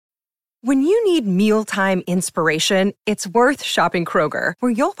When you need mealtime inspiration, it's worth shopping Kroger,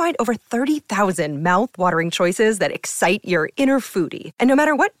 where you'll find over 30,000 mouth-watering choices that excite your inner foodie. And no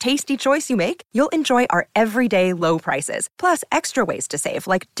matter what tasty choice you make, you'll enjoy our everyday low prices, plus extra ways to save,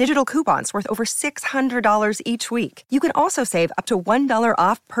 like digital coupons worth over $600 each week. You can also save up to $1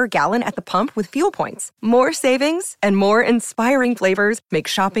 off per gallon at the pump with fuel points. More savings and more inspiring flavors make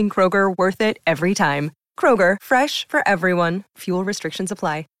shopping Kroger worth it every time. Kroger, fresh for everyone. Fuel restrictions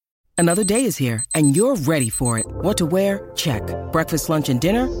apply. Another day is here, and you're ready for it. What to wear? Check. Breakfast, lunch, and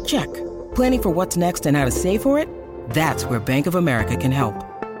dinner? Check. Planning for what's next and how to save for it? That's where Bank of America can help.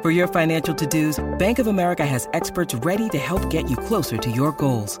 For your financial to-dos, Bank of America has experts ready to help get you closer to your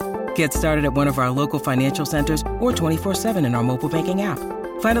goals. Get started at one of our local financial centers or 24/7 in our mobile banking app.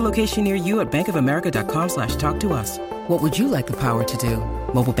 Find a location near you at bankofamerica.com/talktous. What would you like the power to do?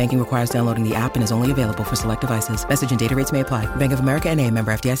 Mobile banking requires downloading the app and is only available for select devices. Message and data rates may apply. Bank of America N.A.,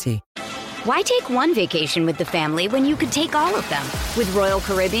 member FDIC. Why take one vacation with the family when you could take all of them? With Royal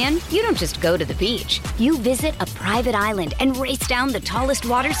Caribbean, you don't just go to the beach. You visit a private island and race down the tallest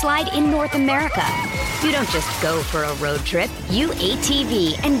water slide in North America. You don't just go for a road trip. You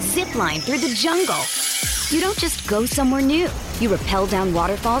ATV and zip line through the jungle. You don't just go somewhere new. You rappel down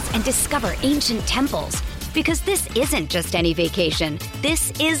waterfalls and discover ancient temples. Because this isn't just any vacation.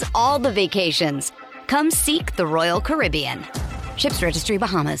 This is all the vacations. Come seek the Royal Caribbean. Ships Registry,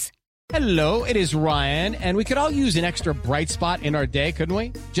 Bahamas. Hello, it is Ryan, and we could all use an extra bright spot in our day, couldn't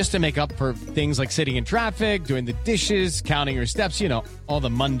we? Just to make up for things like sitting in traffic, doing the dishes, counting your steps, you know, all the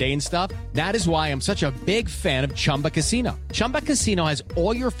mundane stuff. That is why I'm such a big fan of Chumba Casino. Chumba Casino has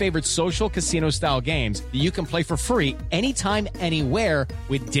all your favorite social casino-style games that you can play for free anytime, anywhere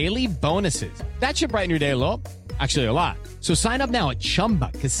with daily bonuses. That should brighten your day a little. Actually, a lot. So sign up now at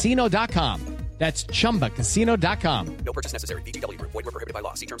ChumbaCasino.com. That's ChumbaCasino.com. No purchase necessary. VGW Group. Void where prohibited by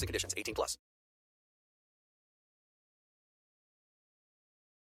law. See terms and conditions. 18+.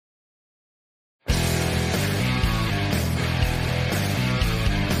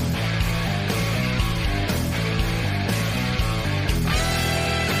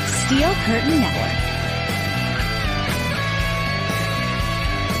 Steel Curtain Network.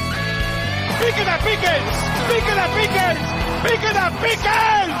 ¡Piquen a Pickens! ¡Piquen a Pickens! ¡Piquen a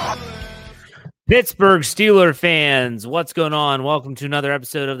Pickens! Pittsburgh Steeler fans, what's going on? Welcome to another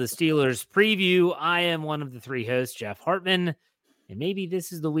episode of the Steelers Preview. I am one of the three hosts, Jeff Hartman, and maybe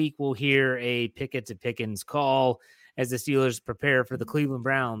this is the week we'll hear a Pickett to Pickens call as the Steelers prepare for the Cleveland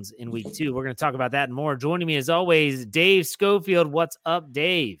Browns in week 2. We're going to talk about that and more. Joining me as always, Dave Schofield. What's up,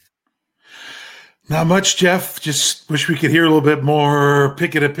 Dave? Not much, Jeff. Just wish we could hear a little bit more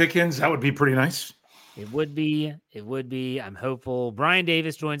Pickett to Pickens. That would be pretty nice. It would be. I'm hopeful. Brian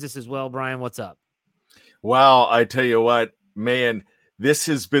Davis joins us as well. Brian, what's up? Wow, I tell you what, man, this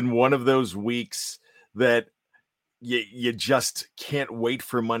has been one of those weeks that you just can't wait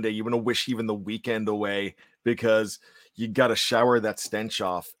for Monday. You want to wish even the weekend away because you got to shower that stench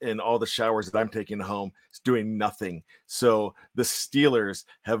off, and all the showers that I'm taking home is doing nothing. So the Steelers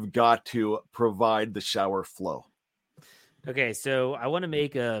have got to provide the shower flow. Okay, so I want to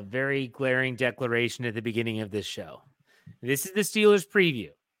make a very glaring declaration at the beginning of this show. This is the Steelers preview.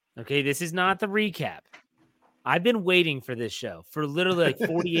 Okay, this is not the recap. I've been waiting for this show for literally like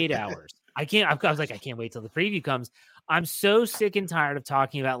 48 hours. I was like, I can't wait till the preview comes. I'm so sick and tired of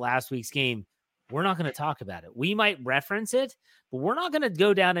talking about last week's game. We're not going to talk about it. We might reference it, but we're not going to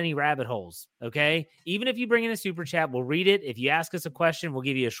go down any rabbit holes, okay? Even if you bring in a super chat, we'll read it. If you ask us a question, we'll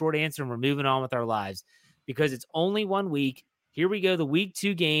give you a short answer, and we're moving on with our lives because it's only 1 week. Here we go. The week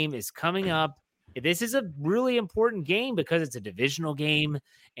 2 game is coming up. This is a really important game because it's a divisional game,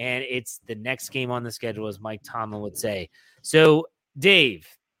 and it's the next game on the schedule, as Mike Tomlin would say. So, Dave,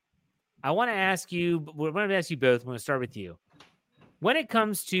 I want to ask you both. I'm going to start with you. When it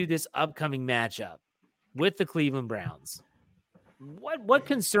comes to this upcoming matchup with the Cleveland Browns, what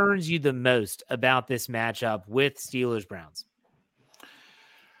concerns you the most about this matchup with Steelers-Browns?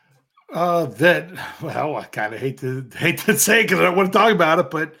 I kind of hate to say because I don't want to talk about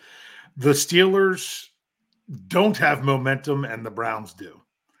it, but the Steelers don't have momentum and the Browns do.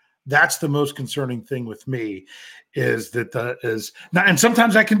 That's the most concerning thing with me is that and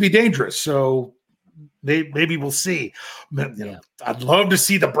sometimes that can be dangerous. So maybe we'll see. I'd love to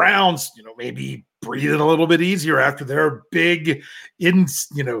see the Browns, maybe breathe it a little bit easier after their big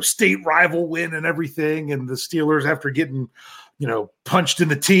state rival win and everything. And the Steelers after getting, punched in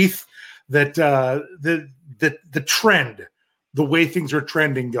the teeth that the trend, the way things are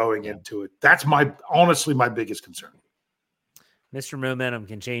trending going into it. That's honestly my biggest concern. Mr. Momentum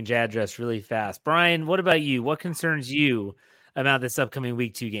can change address really fast. Brian, what about you? What concerns you about this upcoming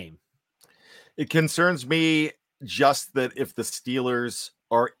week 2 game? It concerns me just that if the Steelers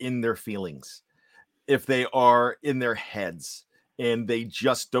are in their feelings, if they are in their heads, and they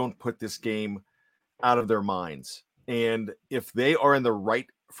just don't put this game out of their minds. And if they are in the right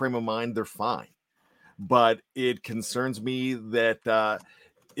frame of mind, they're fine. But it concerns me that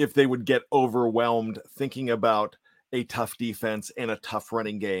if they would get overwhelmed thinking about a tough defense and a tough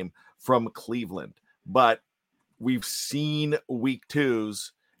running game from Cleveland. But we've seen week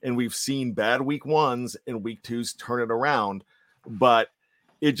twos and we've seen bad week ones and week twos turn it around. But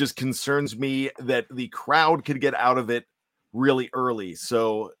it just concerns me that the crowd could get out of it really early.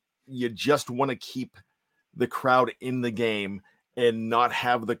 So you just want to keep the crowd in the game and not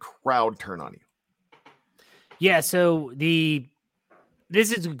have the crowd turn on you. Yeah, so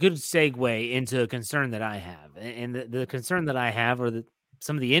this is a good segue into a concern that I have. And the concern that I have are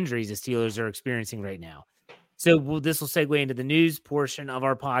some of the injuries the Steelers are experiencing right now. So this will segue into the news portion of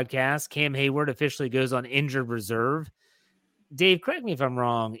our podcast. Cam Hayward officially goes on injured reserve. Dave, correct me if I'm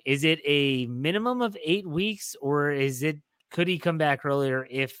wrong. Is it a minimum of 8 weeks, or could he come back earlier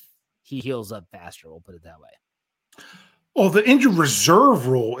if he heals up faster? We'll put it that way. Well, the injured reserve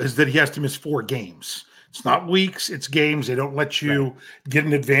rule is that he has to miss 4 games. It's not weeks, it's games. They don't let you get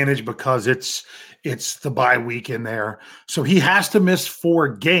an advantage because it's the bye week in there. So he has to miss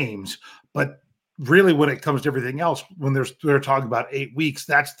 4 games. But really, when it comes to everything else, when they're talking about 8 weeks,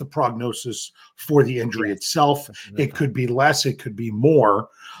 that's the prognosis for the injury itself. It could be less, it could be more.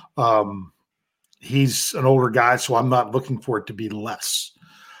 He's an older guy, so I'm not looking for it to be less.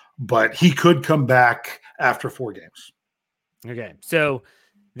 But he could come back after 4 games. Okay, so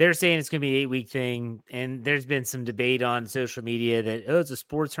they're saying it's going to be an 8-week thing, and there's been some debate on social media that, it's a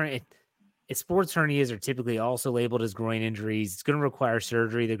sports hernia. Sports hernias are typically also labeled as groin injuries. It's going to require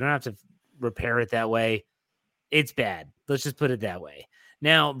surgery. They're going to have to repair it that way. It's bad. Let's just put it that way.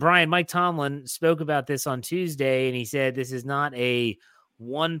 Now, Brian, Mike Tomlin spoke about this on Tuesday, and he said this is not a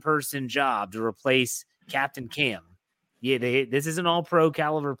one-person job to replace Captain Cam. Yeah, this is an all-pro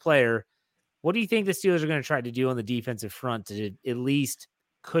caliber player. What do you think the Steelers are going to try to do on the defensive front to at least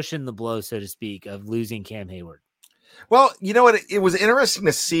cushion the blow, so to speak, of losing Cam Hayward? Well, you know what? It was interesting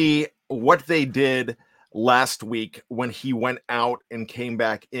to see what they did last week when he went out and came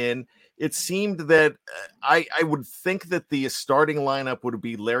back in. It seemed that I would think that the starting lineup would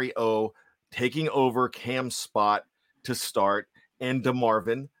be Larry O taking over Cam's spot to start, and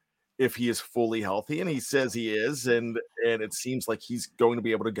DeMarvin, if he is fully healthy, and he says he is, and it seems like he's going to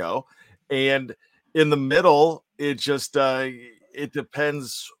be able to go. And in the middle, it just it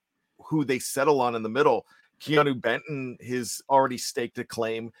depends who they settle on in the middle. Keanu Benton has already staked a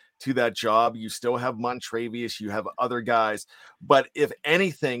claim to that job. You still have Montrevious, you have other guys. But if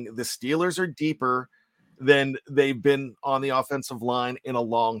anything, the Steelers are deeper than they've been on the offensive line in a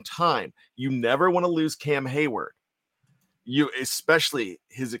long time. You never want to lose Cam Hayward. Especially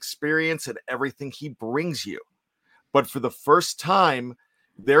his experience and everything he brings you. But for the first time,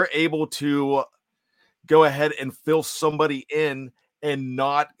 they're able to go ahead and fill somebody in and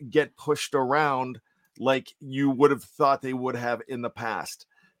not get pushed around like you would have thought they would have in the past.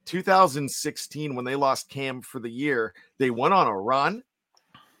 2016, when they lost Cam for the year, they went on a run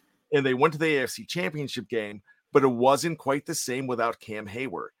and they went to the AFC Championship game, but it wasn't quite the same without Cam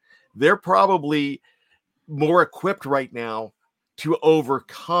Hayward. They're probably more equipped right now to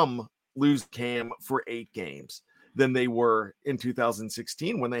overcome lose Cam for 8 games than they were in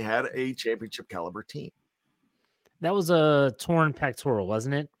 2016 when they had a championship caliber team. That was a torn pectoral,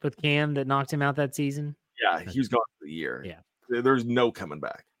 wasn't it, with Cam that knocked him out that season? Yeah, he was gone for the year. Yeah. There's no coming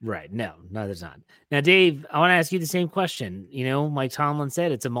back. Right. No, there's not. Now, Dave, I want to ask you the same question. Mike Tomlin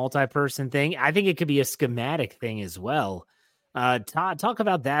said it's a multi-person thing. I think it could be a schematic thing as well. Talk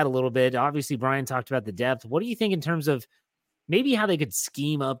about that a little bit. Obviously, Brian talked about the depth. What do you think in terms of maybe how they could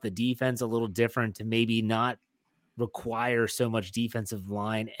scheme up the defense a little different to maybe not require so much defensive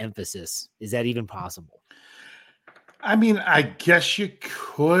line emphasis? Is that even possible? I mean, I guess you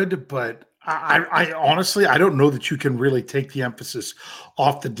could, but I honestly, I don't know that you can really take the emphasis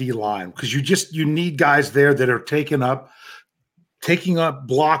off the D line because you need guys there that are taking up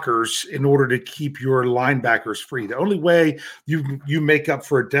blockers in order to keep your linebackers free. The only way you make up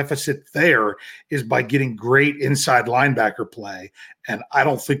for a deficit there is by getting great inside linebacker play. And I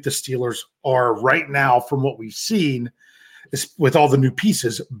don't think the Steelers are right now, from what we've seen, with all the new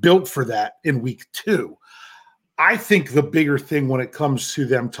pieces, built for that in week 2. I think the bigger thing when it comes to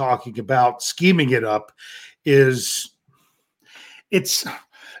them talking about scheming it up is it's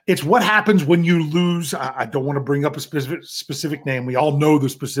It's what happens when you lose. I don't want to bring up a specific name. We all know the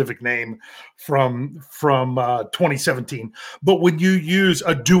specific name from 2017. But when you use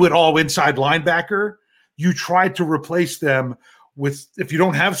a do-it-all inside linebacker, you try to replace them with, if you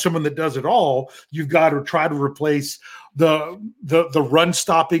don't have someone that does it all, you've got to try to replace the run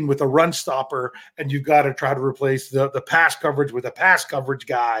stopping with a run stopper, and you've got to try to replace the pass coverage with a pass coverage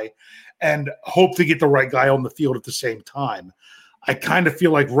guy, and hope to get the right guy on the field at the same time. I kind of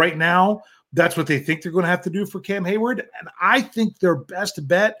feel like right now that's what they think they're going to have to do for Cam Hayward. And I think their best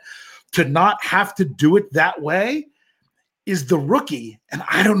bet to not have to do it that way is the rookie. And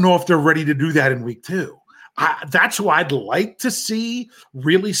I don't know if they're ready to do that in week 2. That's who I'd like to see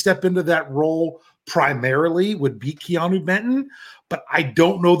really step into that role primarily would be Keanu Benton, but I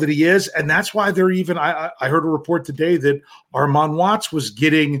don't know that he is. And that's why they're even, I heard a report today that Armon Watts was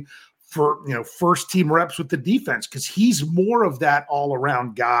getting first team reps with the defense because he's more of that all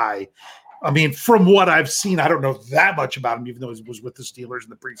around guy. I mean, from what I've seen, I don't know that much about him, even though he was with the Steelers in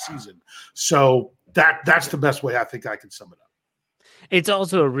the preseason. So that's the best way I think I can sum it up. It's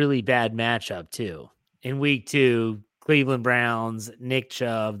also a really bad matchup too. In week 2, Cleveland Browns, Nick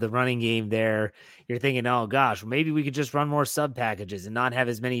Chubb, the running game there, you're thinking, oh gosh, maybe we could just run more sub packages and not have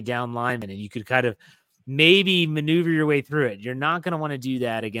as many down linemen, and you could kind of maybe maneuver your way through it. You're not going to want to do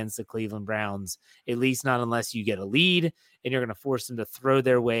that against the Cleveland Browns, at least not unless you get a lead and you're going to force them to throw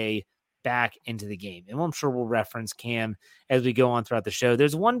their way back into the game. And I'm sure we'll reference Cam as we go on throughout the show.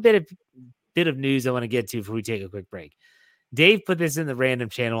 There's one bit of news I want to get to before we take a quick break. Dave put this in the random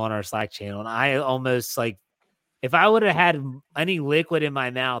channel on our Slack channel, and I almost if I would have had any liquid in my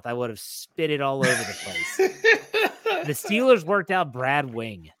mouth, I would have spit it all over the place. The Steelers worked out Brad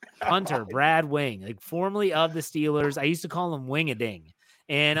Wing. Hunter, Brad Wing, formerly of the Steelers. I used to call him Wing-a-ding.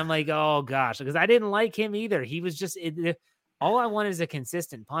 And I'm like, oh, gosh, because I didn't like him either. He was just all I want is a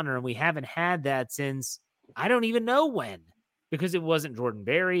consistent punter, and we haven't had that since I don't even know when, because it wasn't Jordan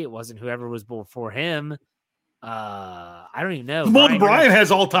Berry. It wasn't whoever was before him. I don't even know. Brian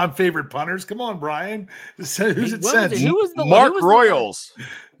has all-time favorite punters. Come on, Brian. Who's it said? Mark Royals.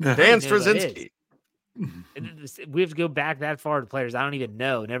 Dan Straczynski. We have to go back that far to players I don't even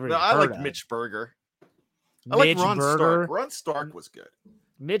know. I like Mitch Berger. I like Ron Stark. Ron Stark was good.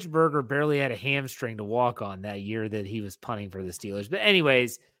 Mitch Berger barely had a hamstring to walk on that year that he was punting for the Steelers. But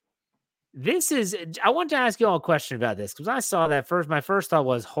anyways, I want to ask you all a question about this, because I saw that my first thought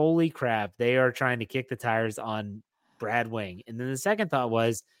was, holy crap, they are trying to kick the tires on Brad Wing. And then the second thought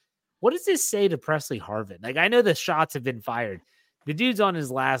was, what does this say to Presley Harvin? I know the shots have been fired. The dude's on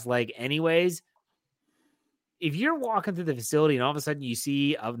his last leg anyways. If you're walking through the facility and all of a sudden you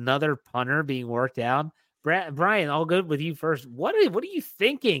see another punter being worked out, Brian, I'll go with you first. What are you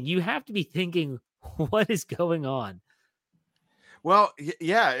thinking? You have to be thinking, what is going on? Well,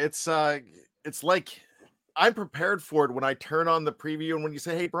 yeah, it's like I'm prepared for it when I turn on the preview, and when you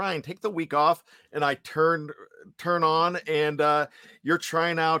say, "Hey, Brian, take the week off," and I turn on, and you're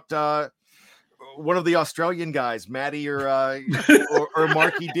trying out one of the Australian guys, Matty or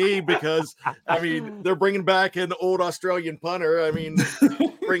Marky D, because I mean they're bringing back an old Australian punter. I mean,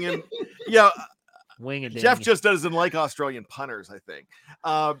 Jeff just doesn't like Australian punters, I think.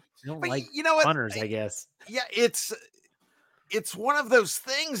 Don't like punters, I guess. Yeah, it's one of those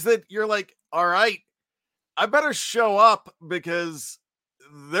things that you're like, all right, I better show up because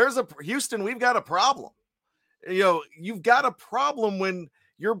there's Houston, we've got a problem. You've got a problem when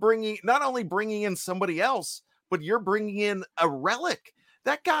you're not only bringing in somebody else, but you're bringing in a relic.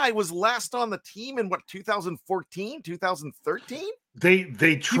 That guy was last on the team in 2014, 2013?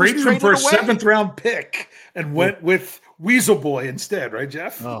 They traded him for a 7th round pick and went with Weasel Boy instead, right,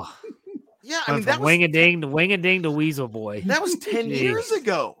 Jeff? Oh. Yeah, I mean, that was wing-a-ding to Weasel Boy. That was 10 years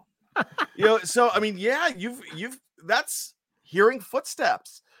ago. So I mean, yeah, you've that's hearing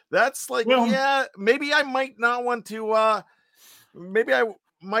footsteps. That's like, maybe I might not want to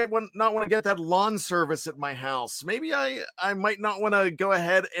not want to get that lawn service at my house. Maybe I might not want to go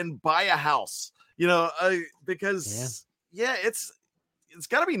ahead and buy a house, because it's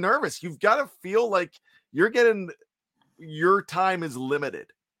got to be nervous. You've got to feel like your time is limited.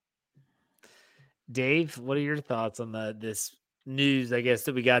 Dave, what are your thoughts on this news, I guess,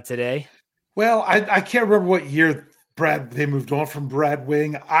 that we got today? Well, I can't remember what year they moved on from Brad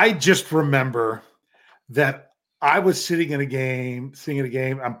Wing. I just remember that I was sitting in a game.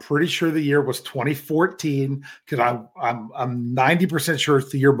 I'm pretty sure the year was 2014, because I'm 90% sure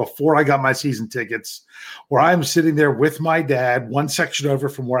it's the year before I got my season tickets, where I'm sitting there with my dad, one section over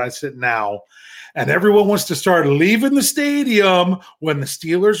from where I sit now, and everyone wants to start leaving the stadium when the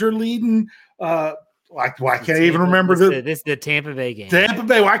Steelers are leading Why can't I even remember this is the Tampa Bay game. Tampa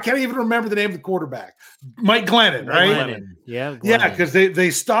Bay. Why can't I even remember the name of the quarterback? Mike Glennon, right? Yeah, yeah, because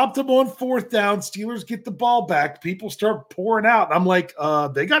they stopped him on 4th down. Steelers get the ball back. People start pouring out. And I'm like,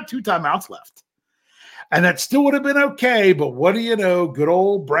 they got 2 timeouts left. And that still would have been okay. But what do you know? Good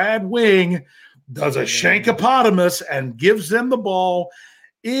old Brad Wing does a shankopotamus and gives them the ball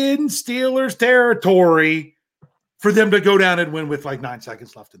in Steelers territory for them to go down and win with like 9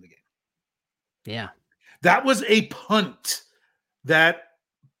 seconds left in the game. Yeah. That was a punt that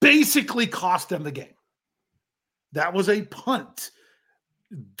basically cost them the game. That was a punt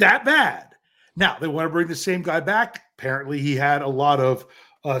that bad. Now, they want to bring the same guy back. Apparently, he had a lot of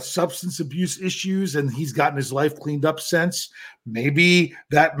substance abuse issues, and he's gotten his life cleaned up since. Maybe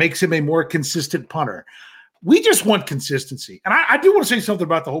that makes him a more consistent punter. We just want consistency. And I do want to say something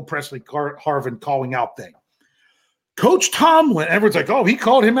about the whole Presley Harvin calling out thing. Coach Tomlin, everyone's like, oh, he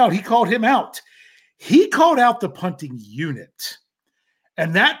called him out. He called him out. He called out the punting unit.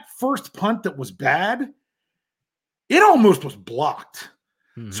 And that first punt that was bad, it almost was blocked.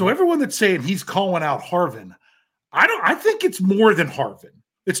 Mm-hmm. So everyone that's saying he's calling out Harvin, I think it's more than Harvin.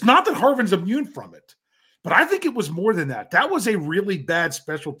 It's not that Harvin's immune from it, but I think it was more than that. That was a really bad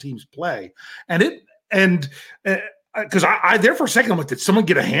special teams play. Because I there for a second, I'm like, did someone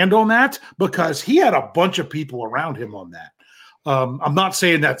get a hand on that? Because he had a bunch of people around him on that. I'm not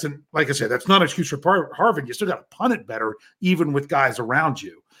saying like I said, that's not an excuse for Harvin. You still got to punt it better, even with guys around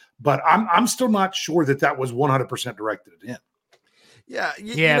you. But I'm still not sure that was 100% directed at him. Yeah,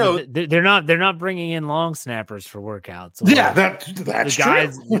 you know, they're not bringing in long snappers for workouts. Yeah, that's the guys.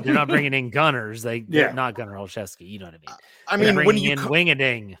 true. They're not bringing in gunners. They're not Gunnar Olszewski. You know what I mean? When you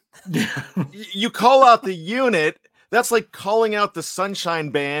wing-a-ding, you call out the unit. That's like calling out the Sunshine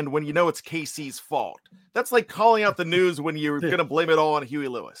Band when you know it's KC's fault. That's like calling out the news when you're going to blame it all on Huey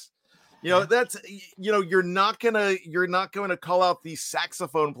Lewis. You know, you're not going to call out the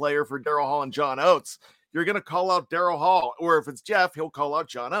saxophone player for Daryl Hall and John Oates. You're going to call out Daryl Hall, or if it's Jeff, he'll call out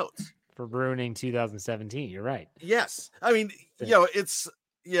John Oates for ruining 2017. You're right. Yes. I mean, it's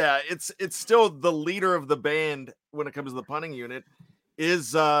still the leader of the band when it comes to the punting unit.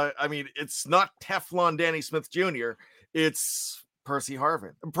 It's not Teflon Danny Smith Jr. It's Presley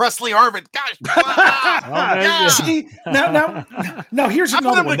Harvin. Gosh. See, now here's another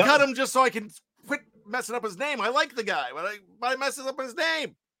one. I want him to cut him just so I can quit messing up his name. I like the guy, but I messes up his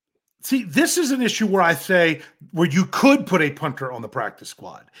name. See, this is an issue where I say where you could put a punter on the practice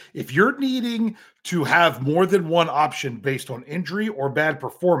squad. If you're needing to have more than one option based on injury or bad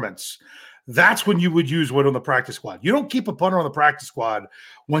performance, that's when you would use one on the practice squad. You don't keep a punter on the practice squad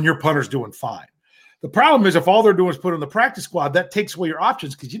when your punter's doing fine. The problem is if all they're doing is put on the practice squad, that takes away your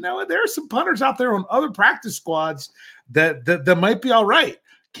options because, there are some punters out there on other practice squads that might be all right.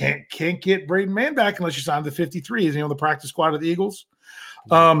 Can't get Braden Mann back unless you sign the 53. Is he on the practice squad of the Eagles?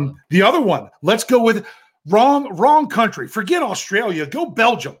 The other one, let's go with wrong country. Forget Australia. Go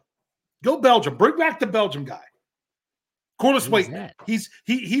Belgium. Bring back the Belgium guy. Corliss Waite. He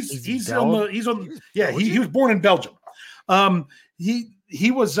was born in Belgium.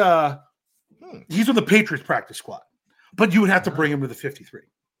 He's on the Patriots practice squad, but you would have to bring him to the 53.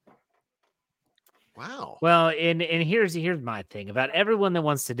 Wow. Well, and here's my thing about everyone that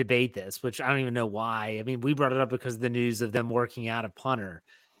wants to debate this, which I don't even know why. I mean, we brought it up because of the news of them working out a punter.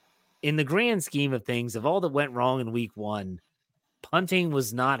 In the grand scheme of things, of all that went wrong in week 1, punting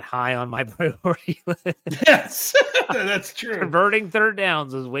was not high on my priority list. Yes, that's true. Converting third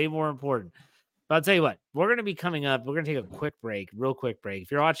downs was way more important. But I'll tell you what, we're going to be coming up. We're going to take a real quick break.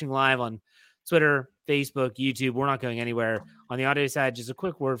 If you're watching live on Twitter, Facebook, YouTube, we're not going anywhere. On the audio side, just a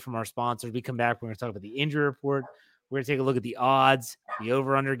quick word from our sponsors. We come back, we're going to talk about the injury report. We're going to take a look at the odds, the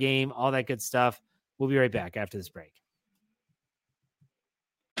over-under game, all that good stuff. We'll be right back after this break.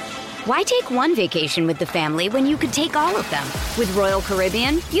 Why take one vacation with the family when you could take all of them? With Royal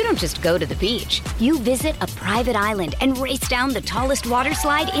Caribbean, you don't just go to the beach. You visit a private island and race down the tallest water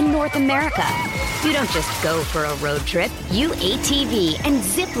slide in North America. You don't just go for a road trip. You ATV and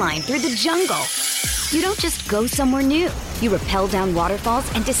zip line through the jungle. You don't just go somewhere new. You rappel down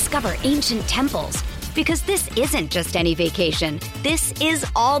waterfalls and discover ancient temples. Because this isn't just any vacation. This is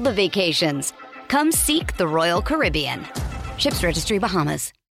all the vacations. Come seek the Royal Caribbean. Ships Registry,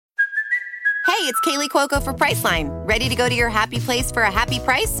 Bahamas. Hey, it's Kaylee Cuoco for Priceline. Ready to go to your happy place for a happy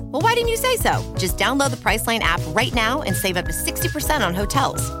price? Well, why didn't you say so? Just download the Priceline app right now and save up to 60% on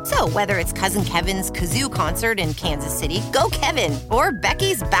hotels. So whether it's Cousin Kevin's Kazoo Concert in Kansas City, go Kevin, or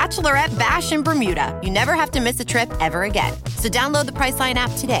Becky's Bachelorette Bash in Bermuda, you never have to miss a trip ever again. So download the Priceline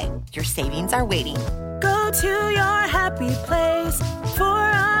app today. Your savings are waiting. Go to your happy place for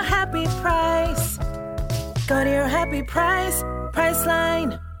a happy price. Go to your happy price,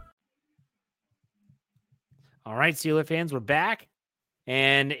 Priceline. All right, Steeler fans, we're back.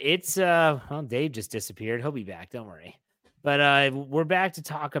 And it's, well, Dave just disappeared. He'll be back. Don't worry. But we're back to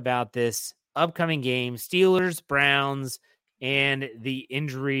talk about this upcoming game, Steelers, Browns, and the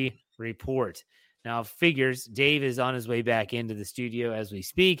injury report. Now, figures, Dave is on his way back into the studio as we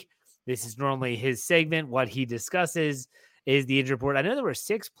speak. This is normally his segment. What he discusses is the injury report. I know there were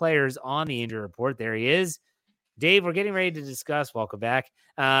 6 players on the injury report. There he is. Dave, we're getting ready to discuss, welcome back,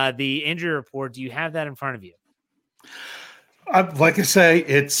 the injury report. Do you have that in front of you? Like I say,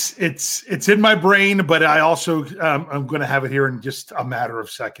 it's in my brain, but I also I'm going to have it here in just a matter of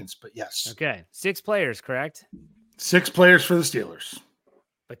seconds. But yes, okay, 6 players, correct? 6 players for the Steelers.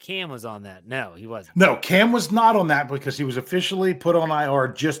 But Cam was on that. No, he wasn't. No, Cam was not on that because he was officially put on IR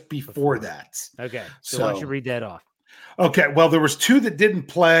just before that. Okay, so why don't you read that off? Okay, well, there was 2 that didn't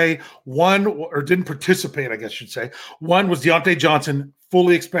play. One, or didn't participate, I guess I should say. One was Deontay Johnson.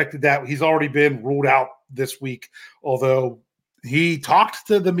 Fully expected that. He's already been ruled out this week, although he talked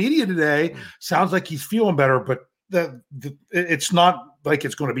to the media today. Sounds like he's feeling better, but it's not like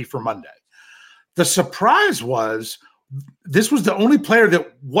it's going to be for Monday. The surprise was this was the only player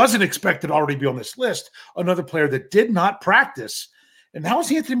that wasn't expected to already be on this list, another player that did not practice, and that was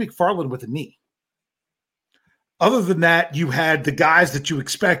Anthony McFarland with a knee. Other than that, you had the guys that you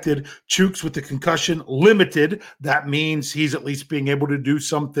expected. Chooks with the concussion, limited. That means he's at least being able to do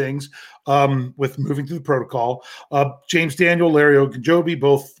some things with moving through the protocol. James Daniel, Larry Ogunjobi,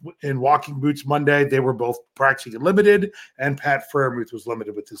 both in walking boots Monday. They were both practicing limited, and Pat Freiermuth was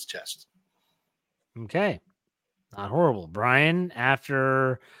limited with his chest. Okay. Not horrible. Brian,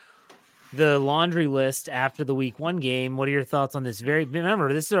 after the laundry list after the week 1 game, what are your thoughts on this?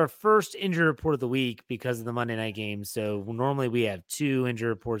 Remember, this is our first injury report of the week because of the Monday night game. So normally we have 2 injury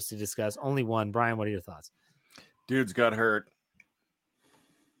reports to discuss, only 1. Brian, what are your thoughts? Dude's got hurt.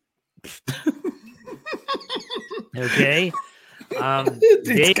 Okay.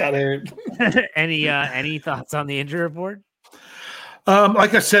 Dude's got hurt. Any thoughts on the injury report?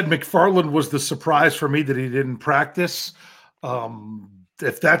 Like I said, McFarland was the surprise for me that he didn't practice.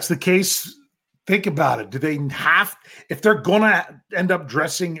 If that's the case, think about it. Do they have, if they're going to end up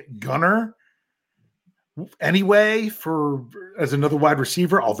dressing Gunner anyway as another wide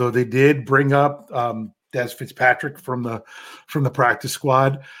receiver, although they did bring up Des Fitzpatrick from the practice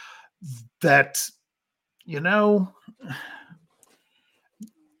squad, that,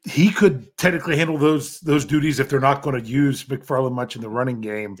 he could technically handle those duties if they're not going to use McFarland much in the running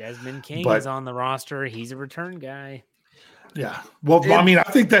game. Desmond King is on the roster. He's a return guy. Yeah. Well, I mean, I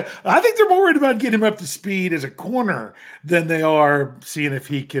think they're more worried about getting him up to speed as a corner than they are seeing if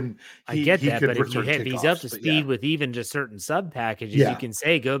he can. I get that, but if he's up to speed with even just certain sub packages, you can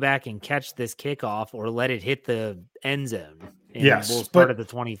say go back and catch this kickoff or let it hit the end zone. And we'll start at the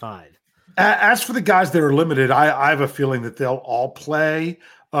 25. As for the guys that are limited, I have a feeling that they'll all play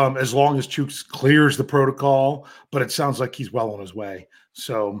as long as Chooks clears the protocol. But it sounds like he's well on his way.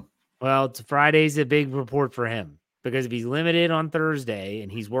 So, well, Friday's a big report for him. Because if he's limited on Thursday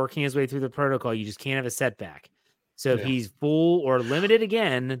and he's working his way through the protocol, you just can't have a setback. So if he's full or limited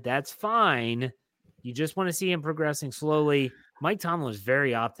again, that's fine. You just want to see him progressing slowly. Mike Tomlin was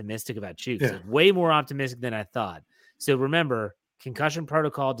very optimistic about Chooks, like way more optimistic than I thought. So remember, concussion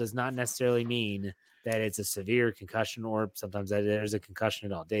protocol does not necessarily mean that it's a severe concussion or sometimes that there's a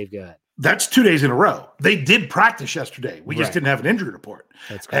concussion at all. Dave, go ahead. That's 2 days in a row. They did practice yesterday. We just didn't have an injury report.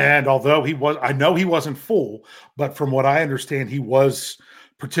 That's correct. And although I know he wasn't full, but from what I understand, he was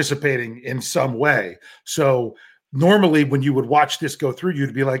participating in some way. So normally when you would watch this go through,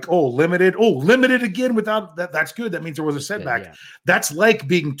 you'd be like, limited again without that. That's good. That means there was a setback. Yeah. That's like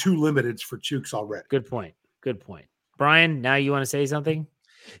being 2 limiteds for Chooks already. Good point. Brian, now you want to say something?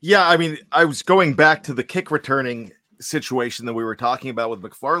 Yeah, I mean, I was going back to the kick returning situation that we were talking about with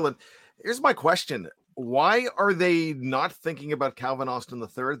McFarland. Here's my question. Why are they not thinking about Calvin Austin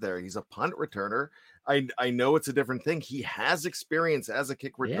III there? He's a punt returner. I know it's a different thing. He has experience as a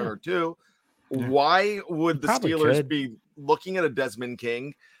kick returner too. Yeah. Why would the Steelers be looking at a Desmond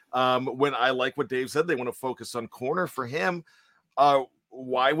King when I like what Dave said? They want to focus on corner for him.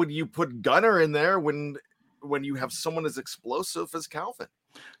 Why would you put Gunner in there when you have someone as explosive as Calvin?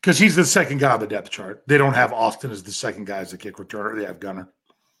 Because he's the second guy on the depth chart. They don't have Austin as the second guy as the kick returner. They have Gunner.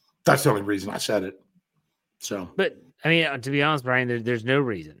 That's the only reason I said it. So, but I mean, to be honest, Brian, there's no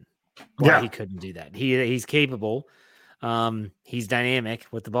reason why he couldn't do that. He's capable. He's dynamic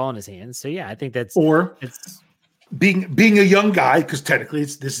with the ball in his hands. So yeah, I think that's being a young guy, because technically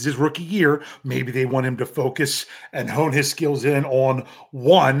this is his rookie year, maybe they want him to focus and hone his skills in on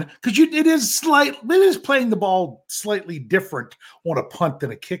one, because it is playing the ball slightly different on a punt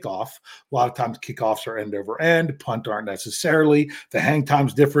than a kickoff. A lot of times kickoffs are end over end, punt aren't necessarily. The hang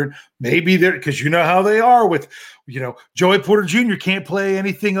time's different. Maybe they're, because you know how they are with, Joey Porter Jr. can't play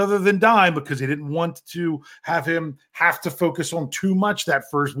anything other than dime because they didn't want to have him have to focus on too much that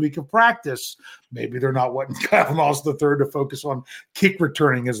first week of practice. Maybe they're not wanting Calvin Austin III to focus on kick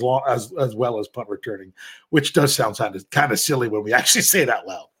returning as well as punt returning, which does sound kind of silly when we actually say it out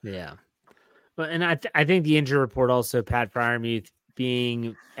loud. Yeah. Well, and I think the injury report also, Pat Fryermuth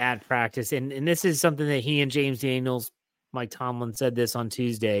being at practice, and this is something that he and James Daniels, Mike Tomlin said this on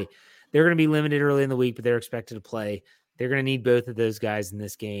Tuesday. They're going to be limited early in the week, but they're expected to play. They're going to need both of those guys in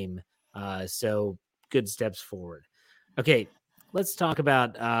this game. So good steps forward. Okay, let's talk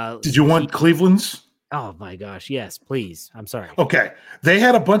about. Did you want Cleveland's? Oh my gosh, yes, please. I'm sorry. Okay, they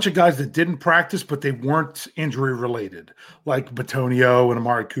had a bunch of guys that didn't practice, but they weren't injury related, like Batonio and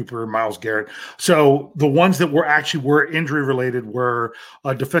Amari Cooper, Myles Garrett. So the ones that were injury related were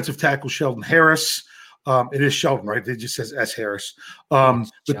defensive tackle Sheldon Harris. It is Sheldon, right? It just says S. Harris.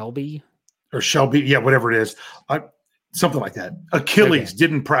 Shelby? Or Shelby, yeah, whatever it is. Something like that. Achilles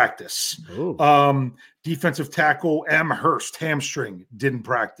didn't practice. Defensive tackle M. Hurst, hamstring, didn't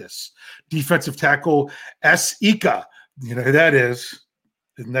practice. Defensive tackle S. Ika, you know who that is.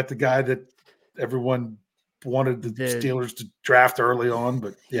 Isn't that the guy that everyone wanted the Steelers to draft early on?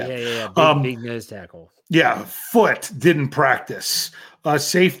 But yeah. Big nose tackle. Yeah, foot didn't practice.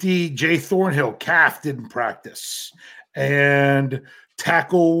 Safety Jay Thornhill, calf, didn't practice. And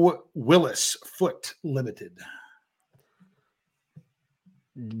tackle Willis, foot limited.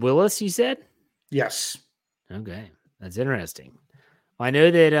 Willis, you said? Yes. Okay, that's interesting. Well, I know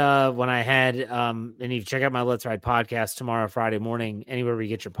that when I had, and you check out my Let's Ride podcast tomorrow, Friday morning, anywhere where you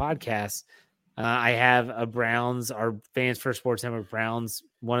get your podcasts, I have our Fans for Sports Network Browns,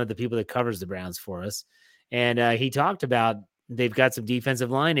 one of the people that covers the Browns for us. And he talked about they've got some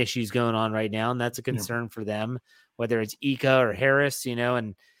defensive line issues going on right now, and that's a concern for them, whether it's Ika or Harris,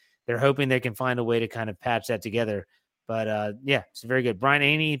 and they're hoping they can find a way to kind of patch that together. But, it's very good. Brian,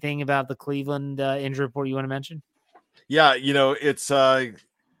 anything about the Cleveland injury report you want to mention? Yeah, it's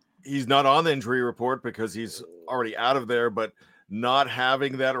he's not on the injury report because he's already out of there, but not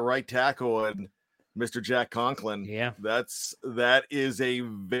having that right tackle and Mr. Jack Conklin, that is a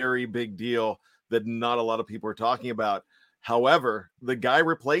very big deal that not a lot of people are talking about. However, the guy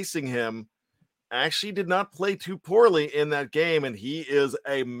replacing him actually did not play too poorly in that game, and he is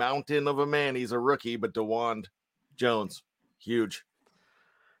a mountain of a man. He's a rookie, but DeWand Jones, huge.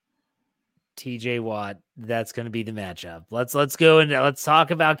 TJ Watt, that's going to be the matchup. Let's go and let's talk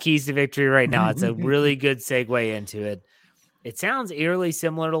about keys to victory right now. It's a really good segue into it. It sounds eerily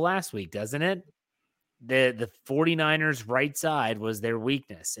similar to last week, doesn't it? The 49ers right side was their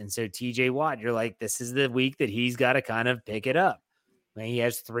weakness. And so TJ Watt, you're like, this is the week that he's got to kind of pick it up. I mean, he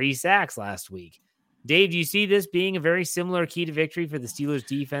has 3 sacks last week. Dave, do you see this being a very similar key to victory for the Steelers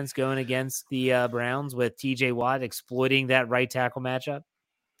defense going against the Browns with TJ Watt exploiting that right tackle matchup?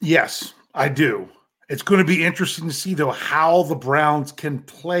 Yes, I do. It's going to be interesting to see, though, how the Browns can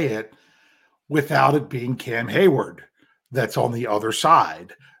play it without it being Cam Hayward that's on the other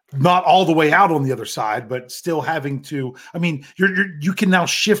side. Not all the way out on the other side, but still having to. I mean, you can now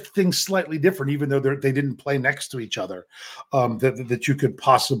shift things slightly different, even though they didn't play next to each other. That you could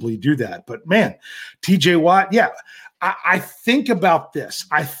possibly do that. But man, TJ Watt, I think about this.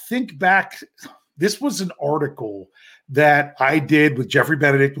 I think back. This was an article that I did with Jeffrey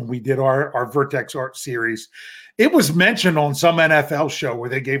Benedict when we did our Vertex Art series. It was mentioned on some NFL show where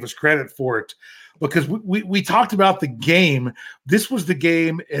they gave us credit for it. Because we talked about the game. This was the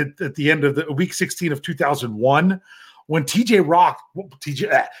game at the end of the week 16 of 2001 when TJ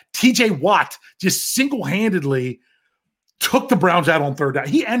Watt just single-handedly took the Browns out on third down.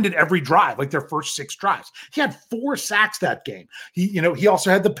 He ended every drive, like their first 6 drives. He had 4 sacks that game. He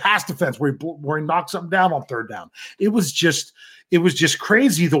also had the pass defense where he knocked something down on third down. It was just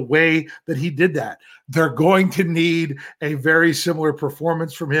crazy the way that he did that. They're going to need a very similar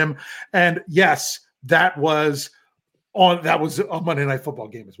performance from him. And yes, that was a Monday Night Football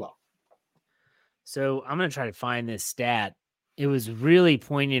game as well. So I'm going to try to find this stat. It was really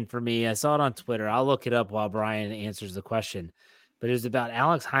poignant for me. I saw it on Twitter. I'll look it up while Brian answers the question. But it was about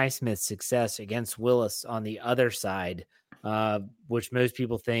Alex Highsmith's success against Willis on the other side, which most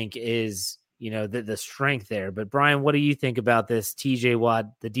people think is, the strength there. But Brian, what do you think about this TJ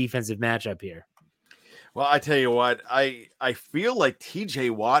Watt, the defensive matchup here? Well, I tell you what, I feel like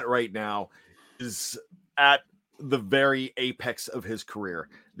TJ Watt right now is at the very apex of his career.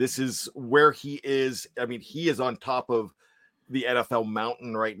 This is where he is. I mean, he is on top of the NFL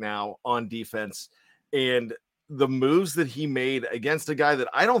mountain right now on defense. And the moves that he made against a guy that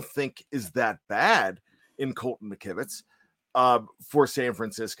I don't think is that bad in Colton McKivitz for San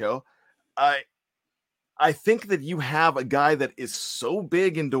Francisco. I think that you have a guy that is so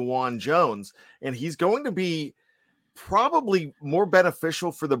big in DeJuan Jones, and he's going to be probably more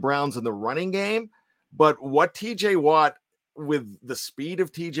beneficial for the Browns in the running game. But what TJ Watt, with the speed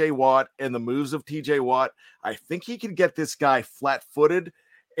of TJ Watt and the moves of TJ Watt, I think he could get this guy flat-footed.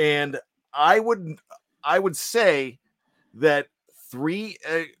 And I would say that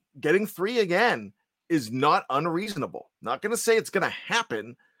getting 3 again is not unreasonable. Not going to say it's going to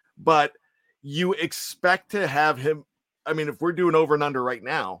happen, but you expect to have him. I mean, if we're doing over and under right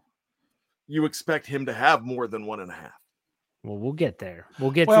now, you expect him to have more than 1.5. Well, we'll get there.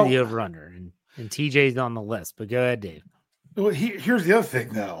 We'll get to the over under, and TJ's on the list. But go ahead, Dave. Well, here's the other thing,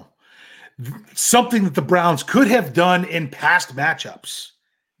 though. Something that the Browns could have done in past matchups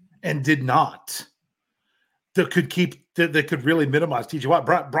and did not. That could really minimize TJ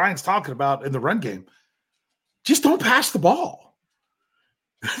Watt. Brian's talking about in the run game. Just don't pass the ball.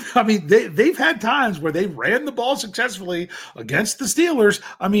 I mean, they've had times where they ran the ball successfully against the Steelers.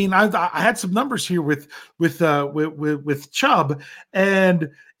 I mean, I had some numbers here with Chubb,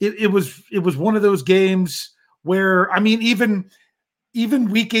 and it was one of those games where, I mean, even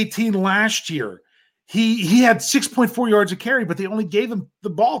week 18 last year, he had 6.4 yards a carry, but they only gave him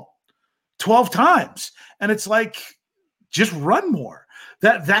the ball 12 times, and it's like, just run more.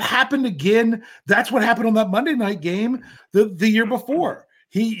 That happened again. That's what happened on that Monday night game the year before.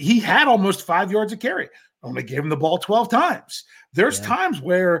 He had almost 5 yards a carry. Only gave him the ball 12 times. There's times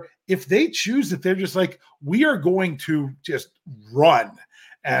where if they choose that, they're just like, we are going to just run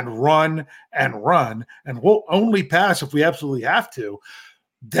and run and run, and we'll only pass if we absolutely have to.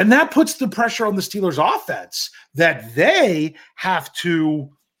 Then that puts the pressure on the Steelers offense that they have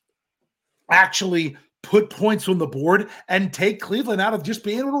to actually put points on the board and take Cleveland out of just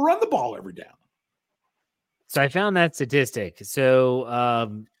being able to run the ball every down. So I found that statistic.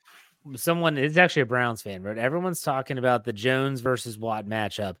 So someone, it's actually a Browns fan, but everyone's talking about the Jones versus Watt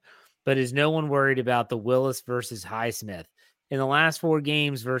matchup, but is no one worried about the Willis versus Highsmith? In the last 4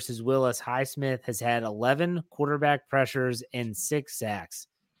 games versus Willis, Highsmith has had 11 quarterback pressures and 6 sacks.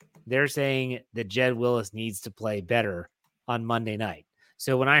 They're saying that Jed Willis needs to play better on Monday night.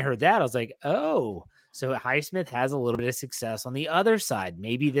 So when I heard that, I was like, oh, so Highsmith has a little bit of success on the other side.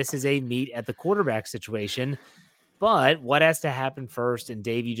 Maybe this is a meet at the quarterback situation, but what has to happen first? And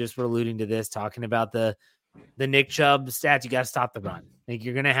Dave, you just were alluding to this, talking about the Nick Chubb stats. You got to stop the run. Like,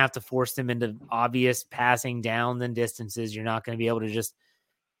 you're going to have to force them into obvious passing down and distances. You're not going to be able to just,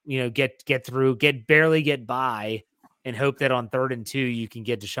 get through, barely get by and hope that on 3rd and 2, you can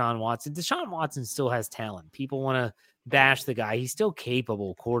get Deshaun Watson. Deshaun Watson still has talent. People want to bash the guy. He's still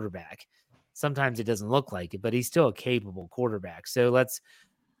capable quarterback. Sometimes it doesn't look like it, but he's still a capable quarterback. So let's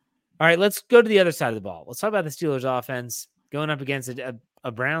go to the other side of the ball. Let's talk about the Steelers offense going up against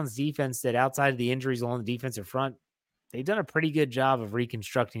a Browns defense that, outside of the injuries along the defensive front, they've done a pretty good job of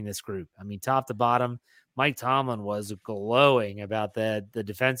reconstructing this group. I mean, top to bottom, Mike Tomlin was glowing about the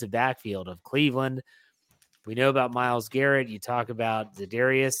defensive backfield of Cleveland. We know about Myles Garrett. You talk about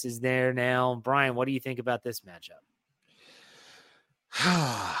Za'Darius is there now. Brian, what do you think about this matchup?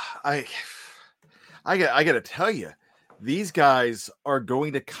 I got to tell you, these guys are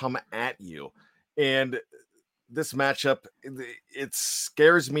going to come at you. And this matchup, it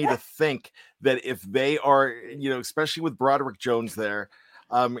scares me to think that if they are, especially with Broderick Jones there,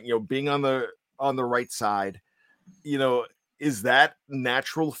 being on the right side, is that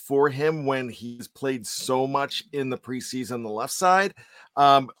natural for him when he's played so much in the preseason on the left side?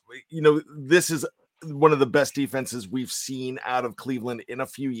 This is one of the best defenses we've seen out of Cleveland in a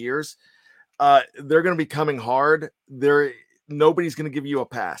few years. They're going to be coming hard. Nobody's going to give you a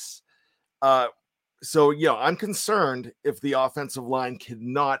pass. So I'm concerned if the offensive line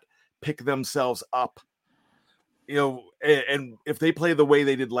cannot pick themselves up, and if they play the way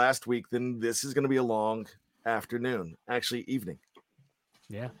they did last week, then this is going to be a long afternoon, actually evening.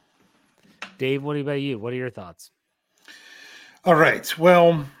 Yeah. Dave, what about you? What are your thoughts? All right.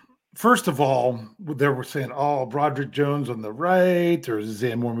 Well, first of all, they were saying, Broderick Jones on the right, or is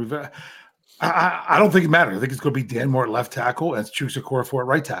Dan Moore move? I don't think it matters. I think it's going to be Dan Moore at left tackle and Chukwueze Okorafor at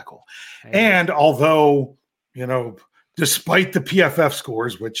right tackle. And although, despite the PFF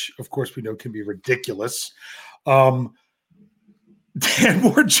scores, which of course we know can be ridiculous, Dan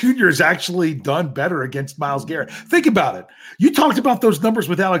Moore Jr. has actually done better against Myles Garrett. Think about it. You talked about those numbers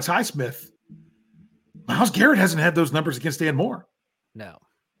with Alex Highsmith. Myles Garrett hasn't had those numbers against Dan Moore. No.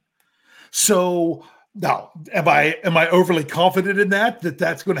 So now, am I overly confident in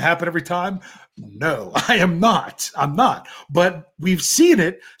that's going to happen every time? No, I am not. I'm not. But we've seen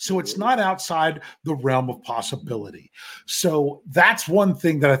it, so it's not outside the realm of possibility. So that's one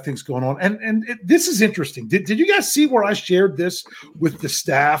thing that I think is going on. And this is interesting. Did you guys see where I shared this with the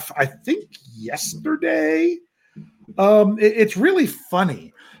staff? I think yesterday. It's really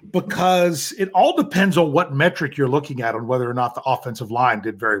funny because it all depends on what metric you're looking at on whether or not the offensive line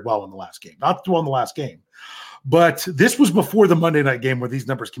did very well in the last game. Not well in the last game, but this was before the Monday night game where these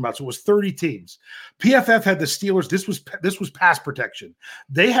numbers came out. So it was 30 teams. PFF had the Steelers. This was pass protection.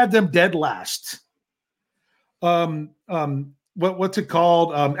 They had them dead last. What's it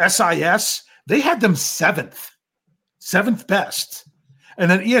called? SIS. They had them seventh best,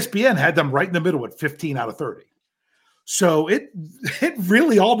 and then ESPN had them right in the middle at 15 out of 30. So it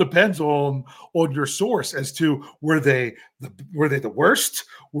really all depends on your source as to were they the worst,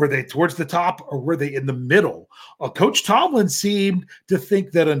 were they towards the top, or were they in the middle? Coach Tomlin seemed to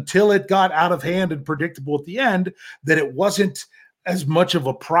think that until it got out of hand and predictable at the end, that it wasn't as much of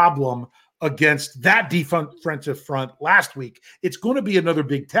a problem against that defensive front last week. It's going to be another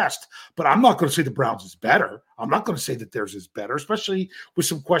big test, but I'm not going to say the Browns is better. I'm not going to say that theirs is better, especially with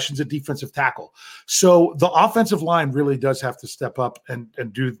some questions at defensive tackle. So the offensive line really does have to step up and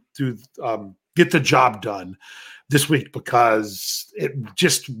get the job done this week because it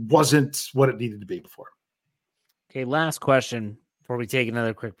just wasn't what it needed to be before. Okay, last question before we take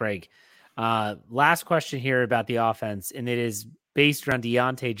another quick break. Last question here about the offense, and it is based around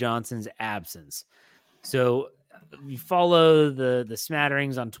Deontay Johnson's absence. So you follow the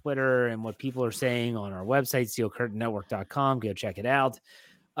smatterings on Twitter and what people are saying on our website, steelcurtainnetwork.com. Go check it out.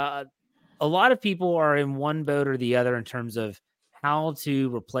 A lot of people are in one boat or the other in terms of how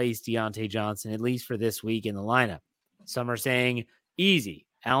to replace Deontay Johnson, at least for this week in the lineup. Some are saying easy.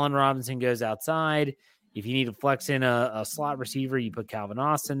 Allen Robinson goes outside. If you need to flex in a slot receiver, you put Calvin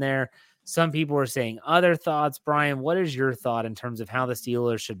Austin there. Some people are saying other thoughts. Brian, what is your thought in terms of how the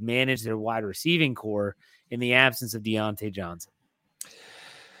Steelers should manage their wide receiving core in the absence of Deontay Johnson?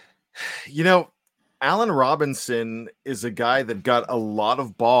 You know, Allen Robinson is a guy that got a lot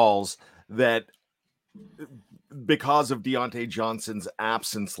of balls that because of Deontay Johnson's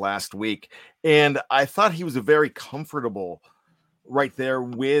absence last week. And I thought he was a very comfortable right there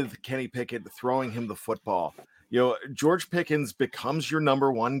with Kenny Pickett throwing him the football. You know, George Pickens becomes your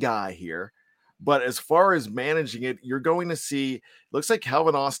number one guy here. But as far as managing it, you're going to see, looks like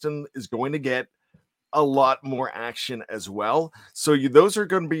Calvin Austin is going to get a lot more action as well. So those are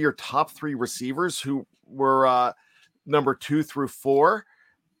going to be your top three receivers who were number 2 through 4,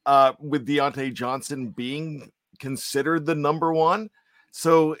 with Deontay Johnson being considered the number 1.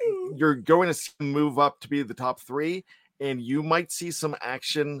 So you're going to see him move up to be the top 3, and you might see some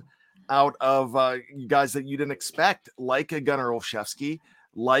action out of guys that you didn't expect, like a Gunnar Olszewski,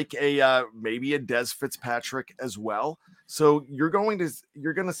 like a maybe a Dez Fitzpatrick as well. So you're going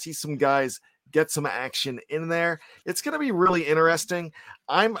to see some guys get some action in there. It's going to be really interesting.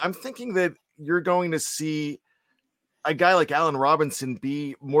 I'm thinking that you're going to see a guy like Allen Robinson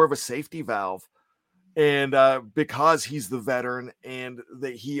be more of a safety valve, and because he's the veteran and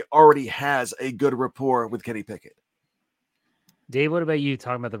that he already has a good rapport with Kenny Pickett. Dave, what about you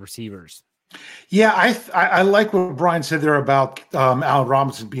talking about the receivers? Yeah, I like what Brian said there about Allen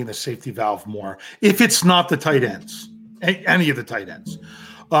Robinson being a safety valve more. If it's not the tight ends, any of the tight ends.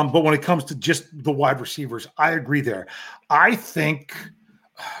 But when it comes to just the wide receivers, I agree there. I think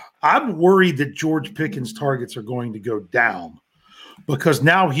I'm worried that George Pickens' targets are going to go down because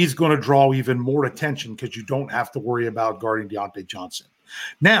now he's going to draw even more attention because you don't have to worry about guarding Deontay Johnson.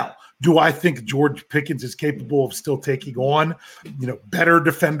 Now, do I think George Pickens is capable of still taking on, better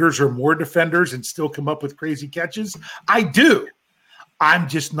defenders or more defenders and still come up with crazy catches? I do. I'm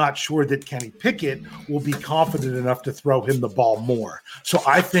just not sure that Kenny Pickett will be confident enough to throw him the ball more. So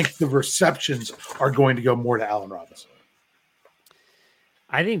I think the receptions are going to go more to Allen Robinson.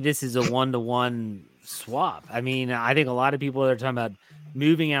 I think this is a one-to-one swap. I mean, I think a lot of people are talking about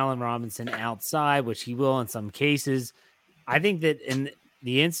moving Allen Robinson outside, which he will in some cases. I think that in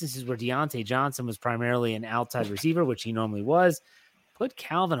the instances where Deontay Johnson was primarily an outside receiver, which he normally was, put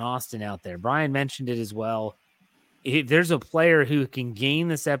Calvin Austin out there. Brian mentioned it as well. If there's a player who can gain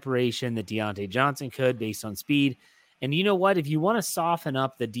the separation that Deontay Johnson could based on speed, and you know what? If you want to soften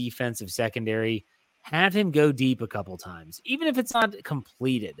up the defensive secondary, have him go deep a couple times, even if it's not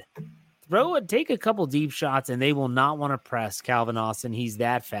completed. Take a couple deep shots, and they will not want to press Calvin Austin. He's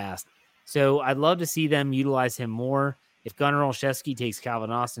that fast. So I'd love to see them utilize him more. If Gunnar Olszewski takes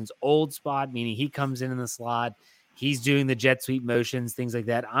Calvin Austin's old spot, meaning he comes in the slot, he's doing the jet sweep motions, things like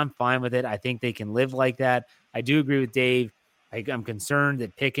that, I'm fine with it. I think they can live like that. I do agree with Dave. I'm concerned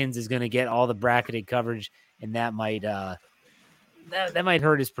that Pickens is going to get all the bracketed coverage, and that might that might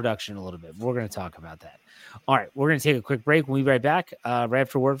hurt his production a little bit. We're going to talk about that. All right, we're going to take a quick break. We'll be right back right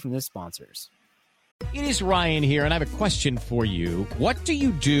after word from the sponsors. It is Ryan here, and I have a question for you. What do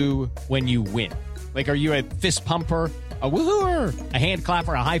you do when you win? Like, are you a fist pumper, a woohooer, a hand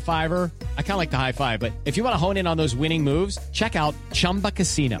clapper, a high fiver? I kind of like the high five, but if you want to hone in on those winning moves, check out Chumba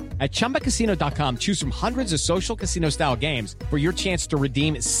Casino. At ChumbaCasino.com, choose from hundreds of social casino-style games for your chance to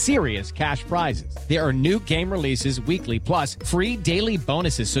redeem serious cash prizes. There are new game releases weekly, plus free daily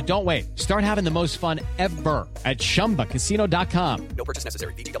bonuses, so don't wait. Start having the most fun ever at ChumbaCasino.com. No purchase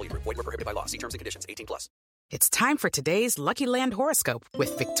necessary. VGW Group. Void where prohibited by law. See terms and conditions. 18+. It's time for today's Lucky Land horoscope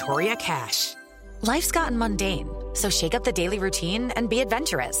with Victoria Cash. Life's gotten mundane, so shake up the daily routine and be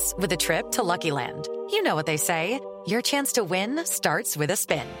adventurous with a trip to Lucky Land. You know what they say, your chance to win starts with a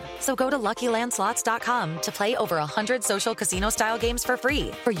spin. So go to LuckyLandSlots.com to play over 100 social casino-style games for free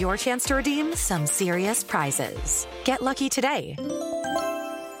for your chance to redeem some serious prizes. Get lucky today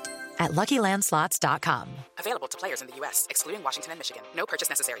at LuckyLandSlots.com. Available to players in the U.S., excluding Washington and Michigan. No purchase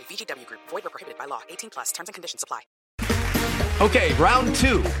necessary. VGW Group. Void where prohibited by law. 18+. Terms and conditions apply. Okay, round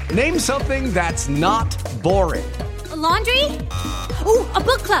two. Name something that's not boring. A laundry? Ooh, a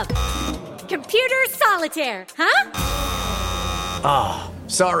book club. Computer solitaire, huh? Ah, oh,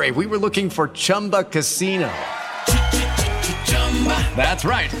 sorry. We were looking for Chumba Casino. That's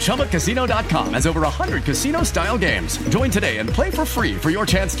right. ChumbaCasino.com has over 100 casino-style games. Join today and play for free for your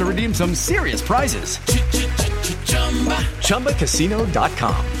chance to redeem some serious prizes.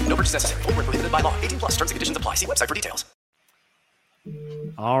 ChumbaCasino.com. No purchase necessary. Void where prohibited by law. 18+. Terms and conditions apply. See website for details.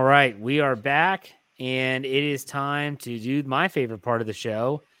 All right, we are back, and it is time to do my favorite part of the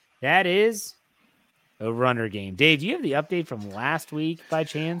show. That is over-under game. Dave, do you have the update from last week by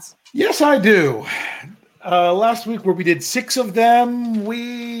chance? Yes, I do. Last week where we did 6 of them,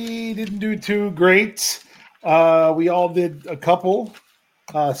 we didn't do too great. We all did a couple,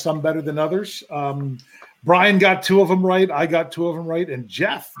 some better than others. Brian got 2 of them right. I got 2 of them right. And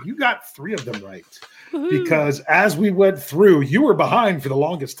Jeff, you got 3 of them right. Because as we went through, you were behind for the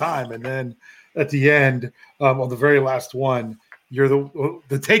longest time. And then at the end, on the very last one, you're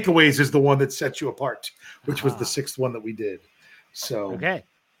the takeaways is the one that set you apart, which was the 6th one that we did. So okay,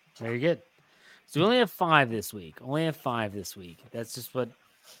 very good. So we only have 5 this week. That's just what,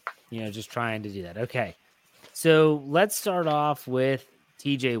 just trying to do that. Okay. So let's start off with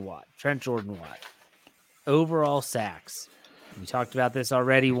TJ Watt, Trent Jordan Watt. Overall sacks. We talked about this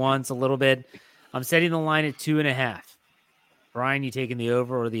already once a little bit. I'm setting the line at 2.5. Brian, you taking the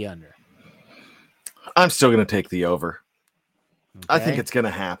over or the under? I'm still going to take the over. Okay. I think it's going to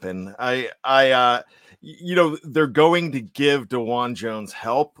happen. They're going to give DeJuan Jones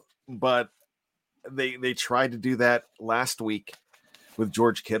help, but they tried to do that last week with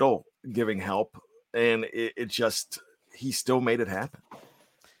George Kittle giving help, and he still made it happen.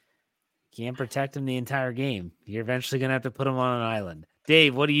 Can't protect him the entire game. You're eventually going to have to put him on an island.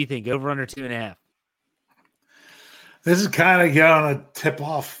 Dave, what do you think? Over under 2.5? This is kind of going to tip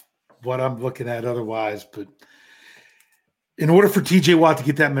off what I'm looking at otherwise, but in order for TJ Watt to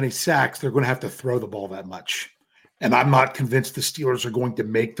get that many sacks, they're going to have to throw the ball that much. And I'm not convinced the Steelers are going to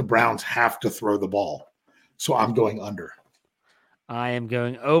make the Browns have to throw the ball. So I'm going under. I am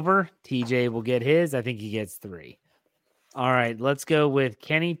going over. TJ will get his. I think he gets 3. All right, let's go with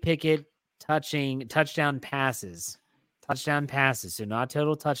Kenny Pickett touchdown passes. Touchdown passes. So not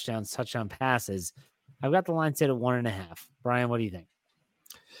total touchdowns, touchdown passes. I've got the line set at 1.5. Brian, what do you think?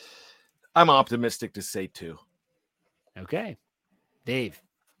 I'm optimistic to say 2. Okay. Dave.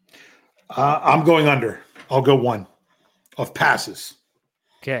 I'm going under. I'll go 1 of passes.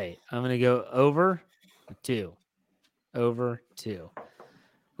 Okay. I'm going to go over 2. Over 2.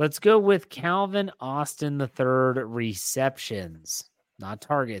 Let's go with Calvin Austin III receptions. Not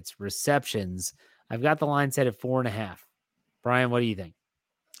targets, receptions. I've got the line set at 4.5. Brian, what do you think?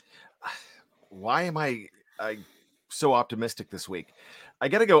 Why am I so optimistic this week? I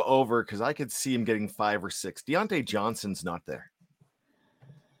got to go over because I could see him getting 5 or 6. Deontay Johnson's not there.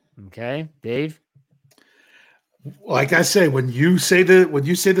 Okay, Dave. Like I say, when you say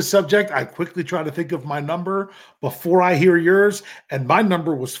the subject, I quickly try to think of my number before I hear yours, and my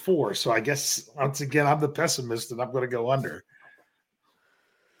number was 4. So I guess once again, I'm the pessimist, and I'm going to go under.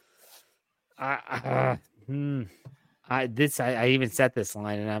 I even set this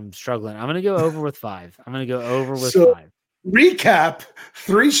line, and I'm struggling. I'm going to go over with 5. 5. recap,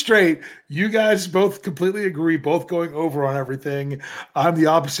 3 straight. You guys both completely agree, both going over on everything. I'm the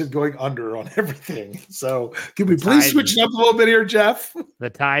opposite, going under on everything. So can we please switch it up a little bit here, Jeff? The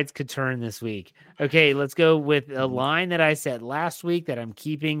tides could turn this week. Okay, let's go with a line that I said last week that I'm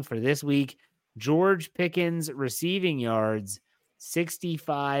keeping for this week. George Pickens receiving yards,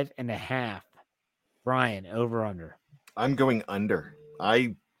 65.5. Brian, over under. I'm going under.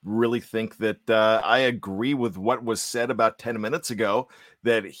 I really think that I agree with what was said about 10 minutes ago,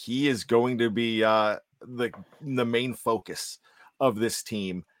 that he is going to be the main focus of this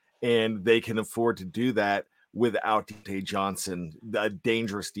team, and they can afford to do that without Deontay Johnson, a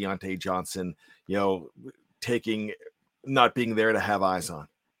dangerous Deontay Johnson, not being there to have eyes on.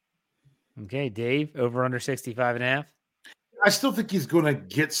 Okay, Dave, over under 65.5. I still think he's going to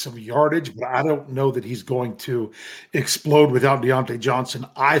get some yardage, but I don't know that he's going to explode without Deontay Johnson.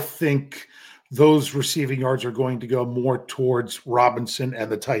 I think those receiving yards are going to go more towards Robinson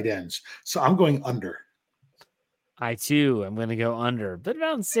and the tight ends. So I'm going under. I, too, am going to go under, but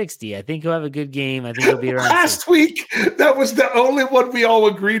around 60. I think he'll have a good game. I think he'll be around Last 60. week, that was the only one we all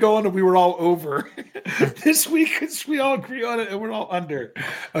agreed on, and we were all over. This week, we all agree on it, and we're all under.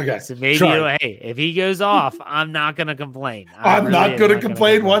 Okay. So maybe, hey, if he goes off, I'm not going to complain. I'm really not going to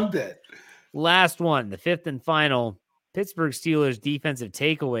complain one bit. Last one, the fifth and final, Pittsburgh Steelers defensive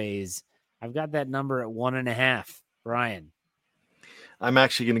takeaways. I've got that number at 1.5. Brian. I'm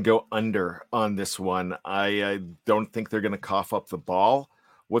actually going to go under on this one. I don't think they're going to cough up the ball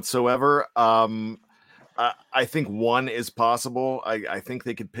whatsoever. I think one is possible. I think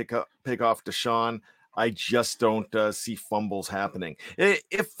they could pick off Deshaun. I just don't see fumbles happening.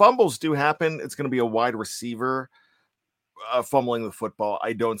 If fumbles do happen, it's going to be a wide receiver fumbling the football.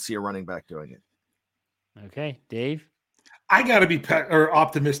 I don't see a running back doing it. Okay, Dave? I got to be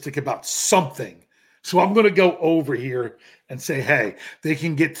optimistic about something. So I'm going to go over here and say, hey, they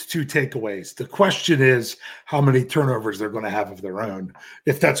can get 2 takeaways. The question is how many turnovers they're going to have of their own,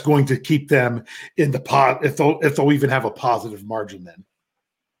 if that's going to keep them in the pot, if they'll even have a positive margin then.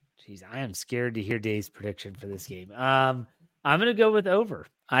 Jeez, I am scared to hear Dave's prediction for this game. I'm going to go with over.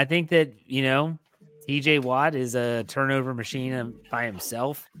 I think that, TJ Watt is a turnover machine by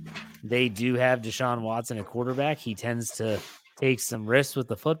himself. They do have Deshaun Watson at quarterback. He tends to take some risks with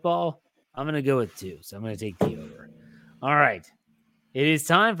the football. I'm going to go with 2, so I'm going to take the over. All right. It is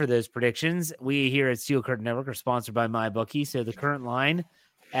time for those predictions. We here at Steel Curtain Network are sponsored by MyBookie. So the current line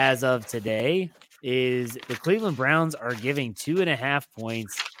as of today is the Cleveland Browns are giving 2.5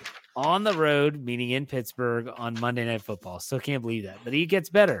 points on the road, meaning in Pittsburgh, on Monday Night Football. Still can't believe that, but it gets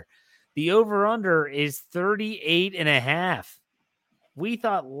better. The over-under is 38.5. We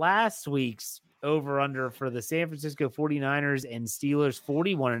thought last week's over-under for the San Francisco 49ers and Steelers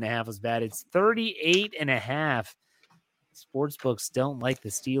 41.5 was bad. It's 38.5. Sportsbooks don't like the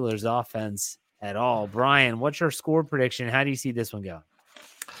Steelers offense at all. Brian, what's your score prediction? How do you see this one going?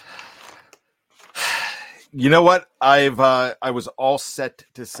 You know what? I was all set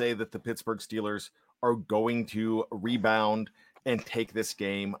to say that the Pittsburgh Steelers are going to rebound and take this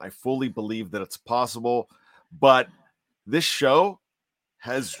game. I fully believe that it's possible, but this show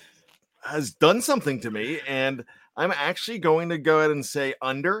has done something to me, and I'm actually going to go ahead and say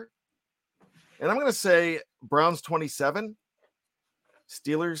under, and I'm going to say Browns 27,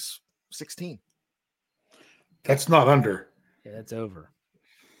 Steelers 16. That's not under. Yeah, that's over.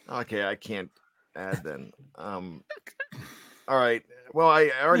 Okay, I can't add then. All right. Well,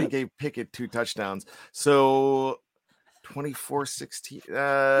 I already gave Pickett 2 touchdowns, so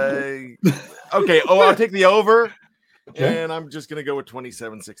 24-16. Okay. Oh, I'll take the over, and I'm just going to go with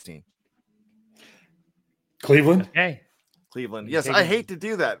 27-16. Cleveland? Okay. Cleveland. Yes, I hate to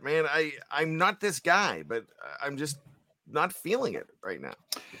do that, man. I'm not this guy, but I'm just not feeling it right now.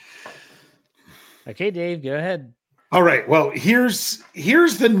 Okay, Dave, go ahead. All right. Well, here's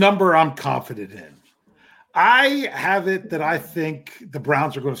the number I'm confident in. I have it that I think the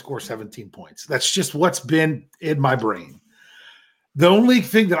Browns are going to score 17 points. That's just what's been in my brain. The only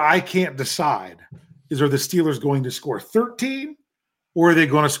thing that I can't decide is, are the Steelers going to score 13 or are they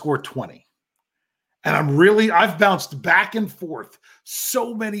going to score 20? And I've bounced back and forth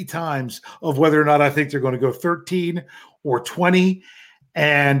so many times of whether or not I think they're going to go 13 or 20.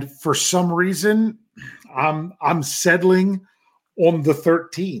 And for some reason, I'm settling on the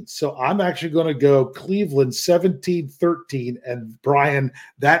 13. So I'm actually going to go Cleveland 17-13. And Brian,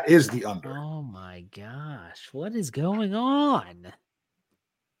 that is the under. Oh my gosh. What is going on?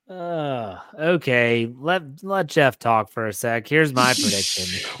 Okay. Let Jeff talk for a sec. Here's my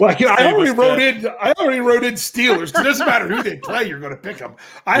prediction. Well, I already wrote in Steelers. It doesn't matter who they play, you're going to pick them.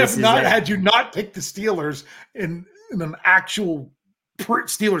 I have not had you not pick the Steelers in an actual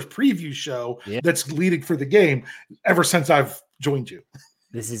Steelers preview show that's leading for the game ever since I've joined you.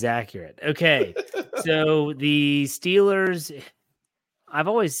 This is accurate. Okay. So the Steelers, I've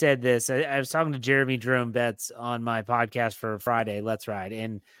always said this. I was talking to Jeremy Jerome Betts on my podcast for Friday, Let's Ride.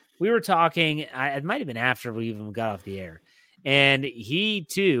 And we were talking, it might have been after we even got off the air. And he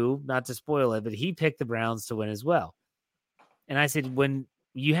too, not to spoil it, but he picked the Browns to win as well. And I said, when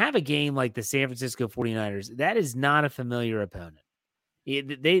you have a game like the San Francisco 49ers, that is not a familiar opponent.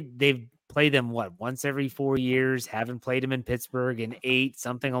 They've played them, once every 4 years, haven't played them in Pittsburgh in 8,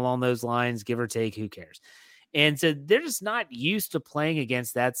 something along those lines, give or take, who cares? And so they're just not used to playing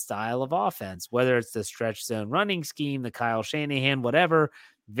against that style of offense, whether it's the stretch zone running scheme, the Kyle Shanahan, whatever,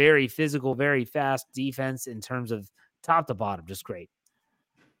 very physical, very fast defense in terms of top to bottom, just great.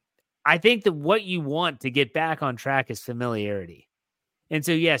 I think that what you want to get back on track is familiarity. And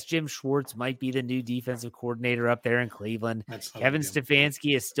so, yes, Jim Schwartz might be the new defensive coordinator up there in Cleveland. Kevin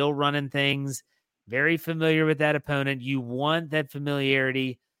Stefanski is still running things, very familiar with that opponent. You want that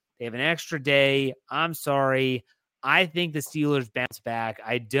familiarity. They have an extra day. I'm sorry. I think the Steelers bounce back.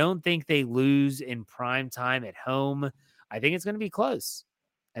 I don't think they lose in prime time at home. I think it's going to be close.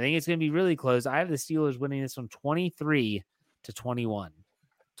 I think it's going to be really close. I have the Steelers winning this one 23-21.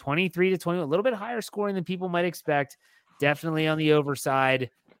 23-21, a little bit higher scoring than people might expect. Definitely on the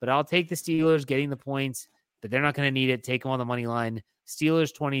overside, but I'll take the Steelers getting the points, but they're not going to need it. Take them on the money line.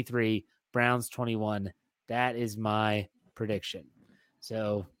 Steelers 23, Browns 21. That is my prediction.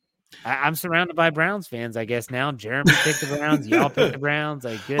 So I'm surrounded by Browns fans, I guess now. Jeremy picked the Browns. Y'all picked the Browns.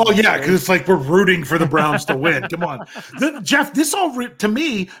 Oh, yeah, because it's like we're rooting for the Browns to win. Come on. Jeff, this all, to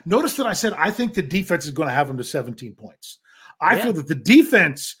me, notice that I said I think the defense is going to have them to 17 points. I feel that the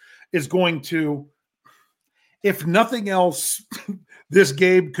defense is going to, if nothing else, this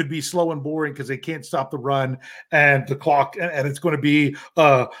game could be slow and boring because they can't stop the run and the clock, and it's going to be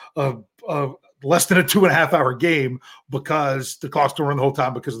less than a 2.5 hour game because the clock's going to run the whole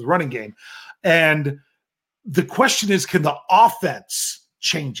time because of the running game. And the question is, can the offense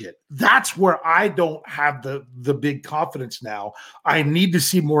change it? That's where I don't have the big confidence now. I need to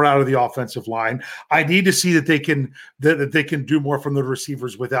see more out of the offensive line. I need to see that they can do more from the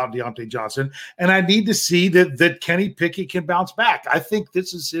receivers without Deontay Johnson. And I need to see that Kenny Pickett can bounce back. I think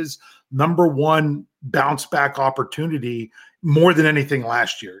this is his number one bounce back opportunity more than anything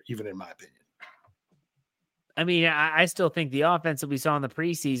last year, even in my opinion. I mean, I still think the offense that we saw in the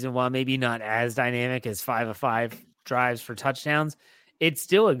preseason, while maybe not as dynamic as 5 of 5 drives for touchdowns, it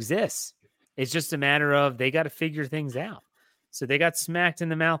still exists. It's just a matter of they got to figure things out. So they got smacked in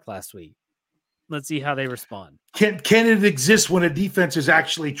the mouth last week. Let's see how they respond. Can it exist when a defense is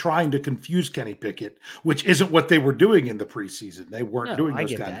actually trying to confuse Kenny Pickett, which isn't what they were doing in the preseason? They weren't doing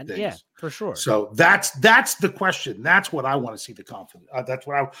those kind of things. Yeah, for sure. So that's the question. That's what I want to see the confidence. That's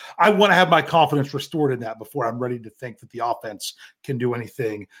what I want to have my confidence restored in that before I'm ready to think that the offense can do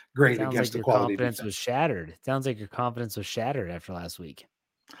anything great against the quality defense. Confidence was shattered. It sounds like your confidence was shattered after last week.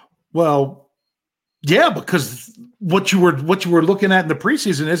 Well, yeah, because what you were looking at in the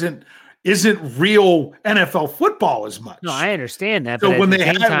preseason isn't real NFL football as much. No, I understand that. So but when at they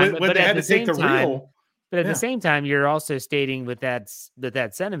the same had time, when they had to take the real, but at the same time, you're also stating with that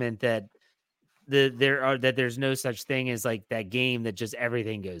sentiment that there's no such thing as like that game that just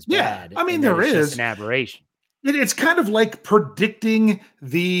everything goes bad. I mean, there is just an aberration. It's kind of like predicting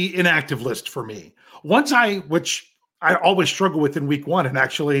the inactive list for me. Which I always struggle with in week one, and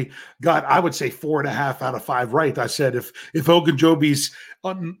actually got, I would say, 4.5 out of 5 right. I said if Ogunjobi's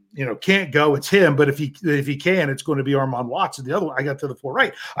can't go, it's him, but if he can, it's going to be Armand Watson. The other one, I got to the 4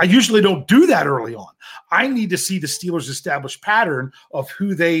 right. I usually don't do that early on. I need to see the Steelers establish pattern of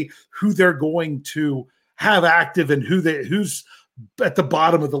who they're going to have active and who's at the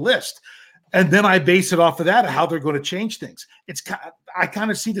bottom of the list. And then I base it off of that, how they're going to change things. I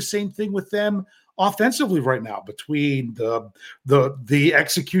kind of see the same thing with them offensively right now between the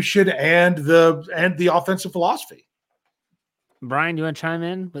execution and the offensive philosophy. Brian, do you want to chime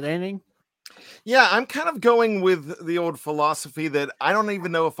in with anything? Yeah, I'm kind of going with the old philosophy that I don't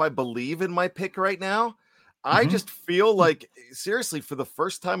even know if I believe in my pick right now. I just feel like, seriously, for the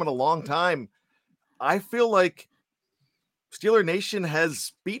first time in a long time, I feel like Steeler Nation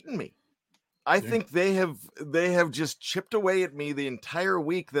has beaten me. I think they have just chipped away at me the entire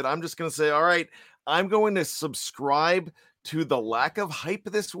week, that I'm just going to say, all right, I'm going to subscribe to the lack of hype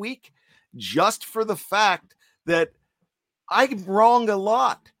this week just for the fact that I'm wrong a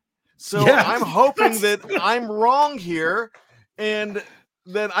lot. So I'm hoping that I'm wrong here and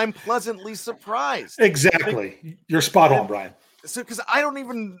that I'm pleasantly surprised. Exactly. You're spot on, Brian. So, because I don't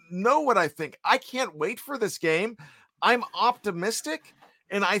even know what I think. I can't wait for this game. I'm optimistic,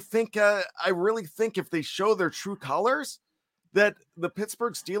 and I think I really think if they show their true colors, that the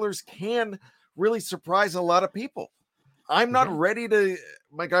Pittsburgh Steelers can really surprise a lot of people. I'm not ready to.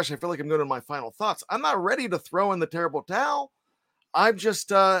 My gosh, I feel like I'm going to my final thoughts. I'm not ready to throw in the terrible towel. I'm just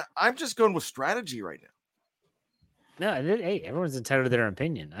going with strategy right No, now. hey, everyone's entitled to their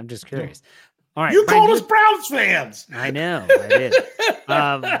opinion. I'm just curious. All right, you called us Browns fans. I know, I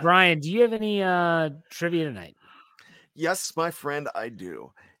did. Brian, do you have any trivia tonight? Yes, my friend, I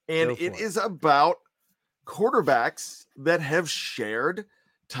do, and it is about quarterbacks that have shared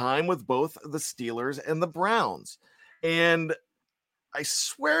time with both the Steelers and the Browns. And I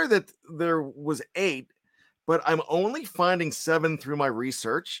swear that there was 8, but I'm only finding 7 through my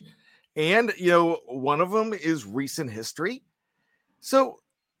research. And, one of them is recent history. So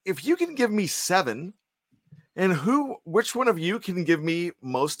if you can give me 7, and which one of you can give me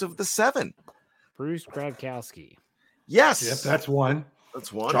most of the 7? Bruce Gradkowski. Yes. Yep, that's one.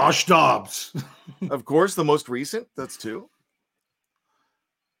 That's one. Josh Dobbs. Of course, the most recent. That's 2.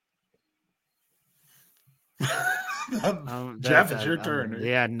 Jeff, it's your turn.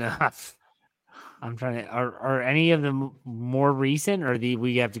 Yeah, no. I'm trying to. Are any of them more recent, or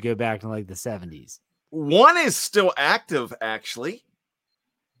we have to go back to like the 70s? One is still active, actually.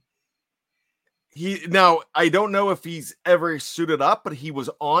 Now I don't know if he's ever suited up, but he was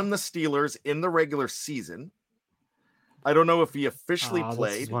on the Steelers in the regular season. I don't know if he officially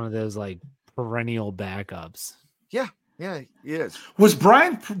played. This is one of those like perennial backups. Yeah, he is.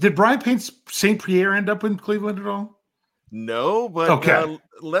 Did Brian St. Pierre end up in Cleveland at all? No, but okay.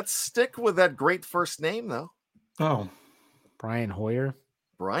 Let's stick with that great first name, though. Oh. Brian Hoyer.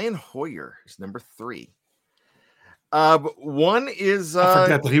 Brian Hoyer is number 3. One is... I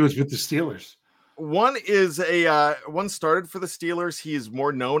forgot that he was with the Steelers. One is one started for the Steelers. He is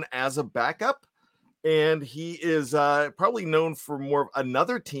more known as a backup, and he is probably known for more of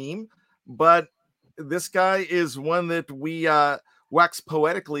another team, but this guy is one that we wax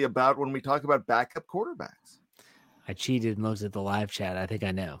poetically about when we talk about backup quarterbacks. I cheated and looked at the live chat. I think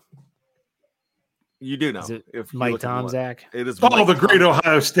I know. You do know. If Mike Tomczak? It is. The great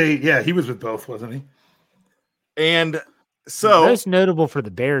Ohio State. Yeah, he was with both, wasn't he? And so most notable for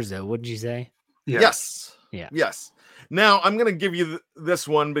the Bears, though, wouldn't you say? Yeah. Yes. Yeah. Yes. Now I'm going to give you this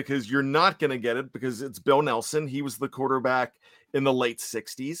one because you're not going to get it because it's Bill Nelson. He was the quarterback in the late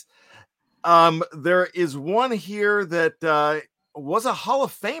 60s. There is one here that was a Hall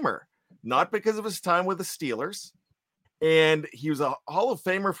of Famer, not because of his time with the Steelers. And he was a Hall of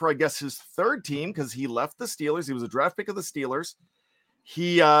Famer for, I guess, his 3rd team because he left the Steelers. He was a draft pick of the Steelers.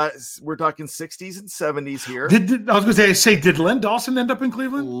 We're talking 60s and 70s here. I was going to say, did Len Dawson end up in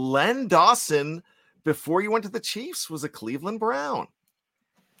Cleveland? Len Dawson, before he went to the Chiefs, was a Cleveland Brown.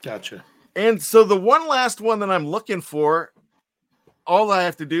 Gotcha. And so the one last one that I'm looking for, all I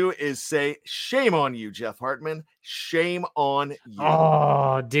have to do is say, shame on you, Jeff Hartman. Shame on you.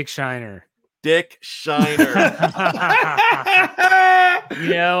 Oh, Dick Shiner. Dick Shiner.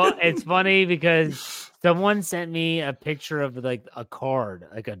 It's funny because someone sent me a picture of like a card,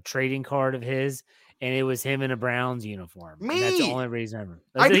 like a trading card of his, and it was him in a Browns uniform. Me. And that's the only reason I remember.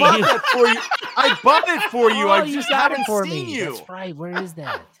 I bought that for you. I bought it for you. I just haven't seen you. That's right. Where is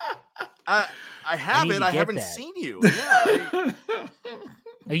that? I have it. I haven't seen you. Yeah.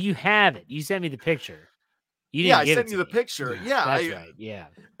 Oh, you have it. You sent me the picture. You didn't I sent you the picture. Yeah, that's right. Yeah,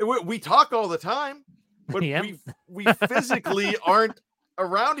 we talk all the time, but we physically aren't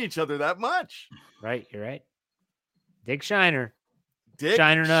around each other that much. Right, you're right. Dick Shiner, Dick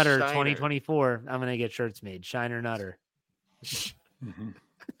Shiner Nutter, 2024. I'm gonna get shirts made. Shiner Nutter,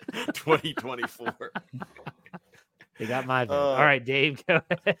 2024. They got my vote. All right, Dave, go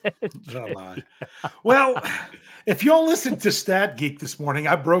ahead. Well, if y'all listened to Stat Geek this morning,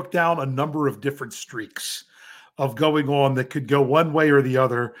 I broke down a number of different streaks of going on that could go one way or the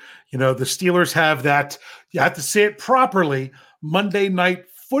other. The Steelers have that, you have to say it properly, Monday Night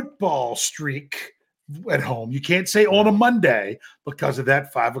Football streak at home. You can't say on a Monday because of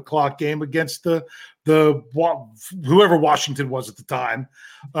that 5:00 game against the whoever Washington was at the time.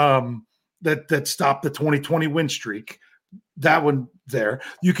 That stopped the 2020 win streak. That one there.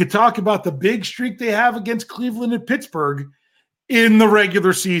 You could talk about the big streak they have against Cleveland and Pittsburgh in the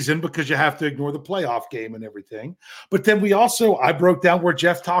regular season because you have to ignore the playoff game and everything. But then I broke down where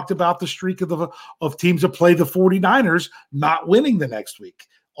Jeff talked about the streak of teams that play the 49ers not winning the next week.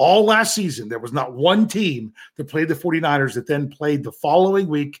 All last season, there was not one team that played the 49ers that then played the following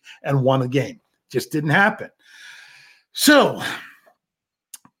week and won a game. Just didn't happen. So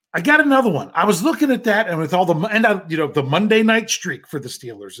I got another one. I was looking at that, and with all the Monday night streak for the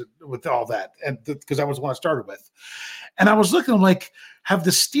Steelers, with all that, and because that was the one I started with, and I was looking, I'm like, have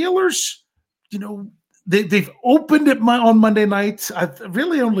the Steelers, they've opened it on Monday nights. I've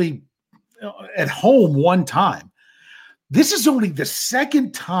really only at home one time. This is only the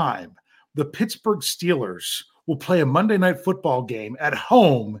second time the Pittsburgh Steelers will play a Monday night football game at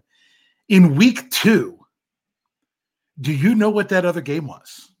home in week 2. Do you know what that other game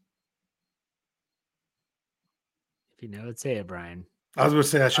was? If you know it, say it, Brian. I was going to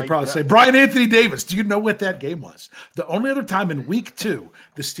say, I should probably say, Brian Anthony Davis. Do you know what that game was? The only other time in week 2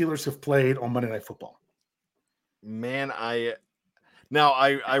 the Steelers have played on Monday Night Football. Man, I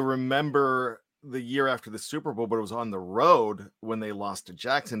remember the year after the Super Bowl, but it was on the road when they lost to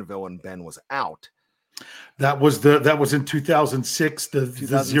Jacksonville and Ben was out. That was in 2006, the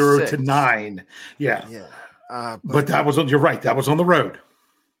 0-9. Yeah. But that was you're right. That was on the road.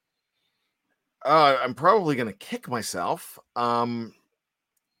 I'm probably going to kick myself. I'm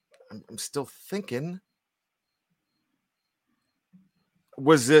still thinking.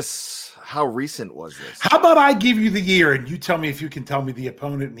 How recent was this? How about I give you the year and you tell me if you can tell me the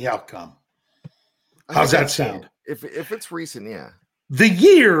opponent and the outcome? How's that sound? If it's recent, yeah. The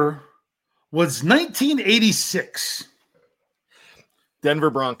year was 1986. Denver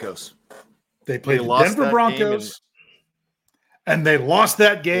Broncos. They played the Denver Broncos, and they lost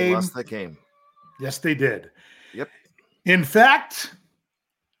that game. They lost that game. Yes, they did. Yep. In fact,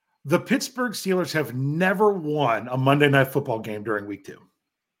 the Pittsburgh Steelers have never won a Monday Night Football game during week 2.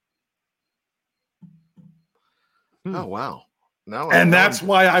 Oh, wow. And that's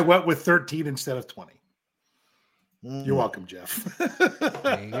why I went with 13 instead of 20. You're welcome, Jeff.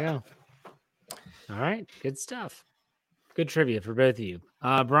 There you go. All right. Good stuff. Good trivia for both of you.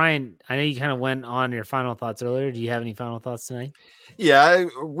 Brian, I know you kind of went on your final thoughts earlier. Do you have any final thoughts tonight? Yeah,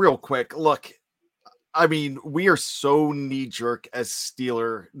 real quick. Look, I mean, we are so knee-jerk as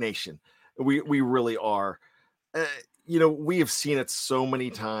Steeler Nation. We really are. We have seen it so many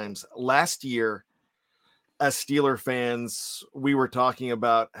times. Last year, as Steeler fans, we were talking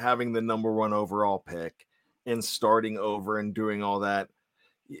about having the number 1 overall pick and starting over and doing all that.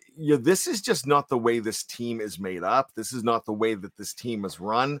 This is just not the way this team is made up. This is not the way that this team is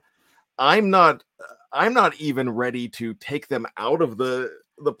run. I'm not even ready to take them out of the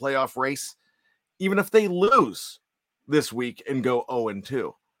playoff race, even if they lose this week and go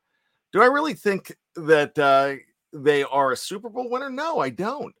 0-2. Do I really think that they are a Super Bowl winner? No, I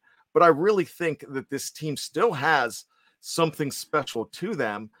don't. But I really think that this team still has something special to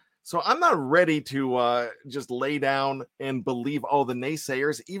them. So I'm not ready to just lay down and believe all the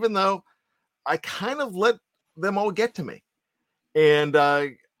naysayers, even though I kind of let them all get to me. And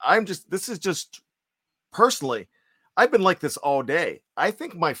this is just personally, I've been like this all day. I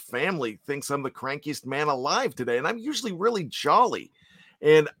think my family thinks I'm the crankiest man alive today, and I'm usually really jolly.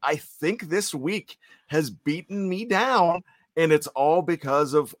 And I think this week has beaten me down, and it's all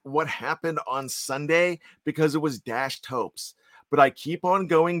because of what happened on Sunday, because it was dashed hopes. But I keep on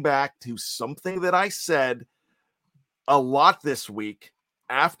going back to something that I said a lot this week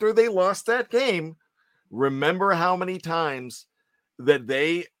after they lost that game. Remember how many times that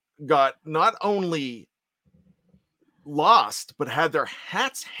they got not only lost, but had their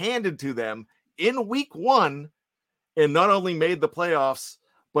hats handed to them in week 1 and not only made the playoffs,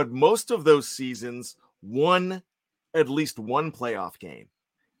 but most of those seasons won at least one playoff game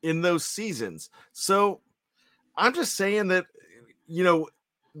in those seasons. So I'm just saying that,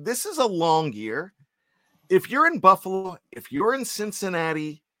 this is a long year. If you're in Buffalo, if you're in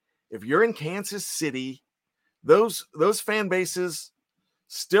Cincinnati, if you're in Kansas City, those fan bases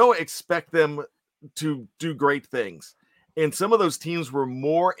still expect them to do great things. And some of those teams were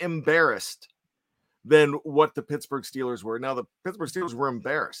more embarrassed than what the Pittsburgh Steelers were. Now, the Pittsburgh Steelers were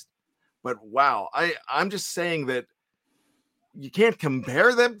embarrassed. But wow, I'm just saying that you can't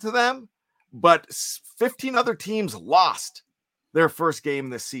compare them to them, but 15 other teams lost their first game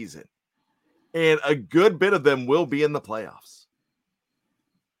this season. And a good bit of them will be in the playoffs.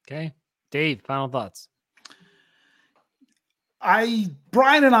 Okay. Dave, final thoughts.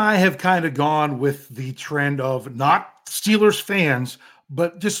 Brian and I have kind of gone with the trend of not Steelers fans,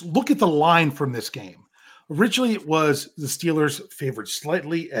 but just look at the line from this game. Originally, it was the Steelers favored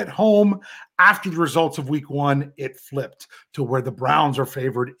slightly at home. After the results of week 1, it flipped to where the Browns are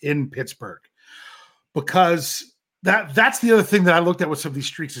favored in Pittsburgh. Because that's the other thing that I looked at with some of these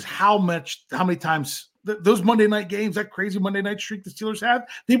streaks is how many times those Monday night games, that crazy Monday night streak the Steelers have,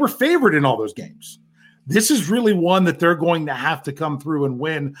 they were favored in all those games. This is really one that they're going to have to come through and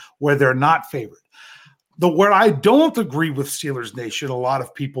win where they're not favored. Where I don't agree with Steelers Nation, a lot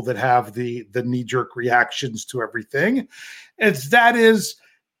of people that have the knee-jerk reactions to everything, it's not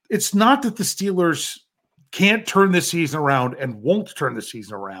that the Steelers can't turn the season around and won't turn the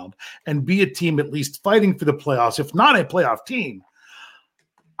season around and be a team at least fighting for the playoffs, if not a playoff team.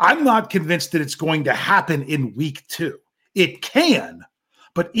 I'm not convinced that it's going to happen in week 2. It can,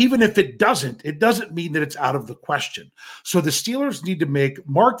 but even if it doesn't mean that it's out of the question. So the Steelers need to make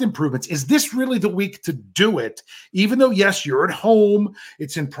marked improvements. Is this really the week to do it? Even though, yes, you're at home,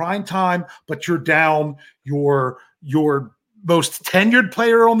 it's in prime time, but you're down your most tenured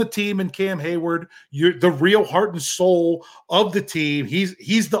player on the team in Cam Hayward. You're the real heart and soul of the team.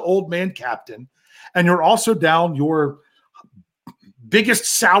 He's the old man captain. And you're also down your biggest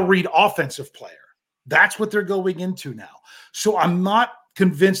salaried offensive player. That's what they're going into now. So I'm not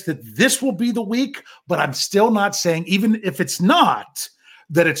convinced that this will be the week, but I'm still not saying, even if it's not,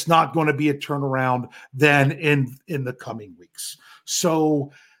 that it's not going to be a turnaround then in the coming weeks.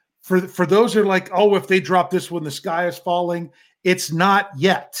 So for those who are like, oh, if they drop this when the sky is falling, it's not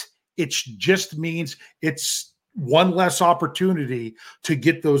yet. It just means it's one less opportunity to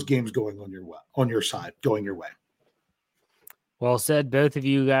get those games going on your side, going your way. Well said, both of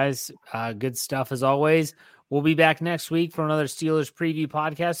you guys. Good stuff as always. We'll be back next week for another Steelers preview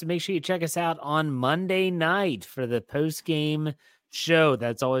podcast. And make sure you check us out on Monday night for the post-game show.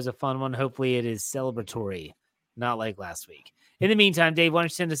 That's always a fun one. Hopefully it is celebratory, not like last week. In the meantime, Dave, why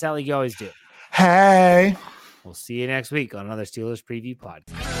don't you send us out like you always do? Hey. We'll see you next week on another Steelers preview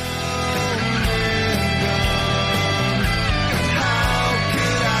podcast.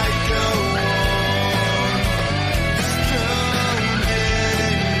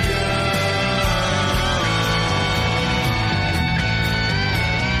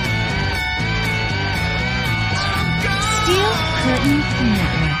 Curtain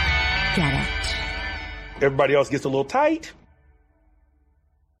Network. Get it. Everybody else gets a little tight.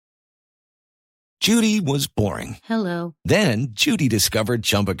 Judy was boring. Hello. Then Judy discovered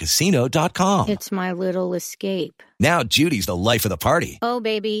ChumbaCasino.com. It's my little escape. Now Judy's the life of the party. Oh,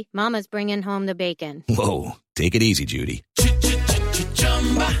 baby, mama's bringing home the bacon. Whoa, take it easy, Judy.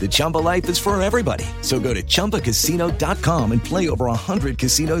 The Chumba life is for everybody. So go to ChumbaCasino.com and play over 100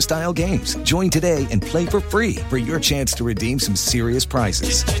 casino-style games. Join today and play for free for your chance to redeem some serious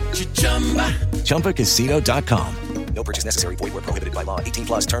prizes. ChumbaCasino.com. No purchase necessary. Void where prohibited by law.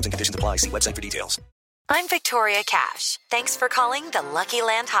 18+ terms and conditions apply. See website for details. I'm Victoria Cash. Thanks for calling the Lucky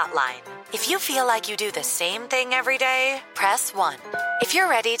Land Hotline. If you feel like you do the same thing every day, press 1. If you're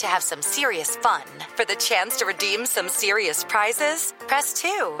ready to have some serious fun for the chance to redeem some serious prizes, press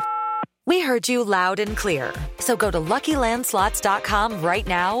 2. We heard you loud and clear. So go to LuckyLandSlots.com right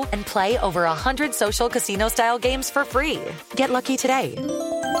now and play over 100 social casino-style games for free. Get lucky today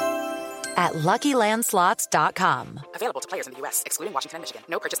at LuckyLandSlots.com. Available to players in the U.S., excluding Washington and Michigan.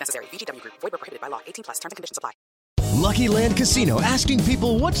 No purchase necessary. VGW Group. Void where prohibited by law. 18+ terms and conditions apply. Lucky Land Casino, asking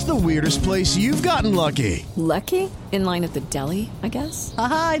people, what's the weirdest place you've gotten lucky? Lucky? In line at the deli, I guess?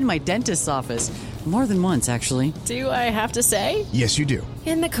 Aha, in my dentist's office. More than once, actually. Do I have to say? Yes, you do.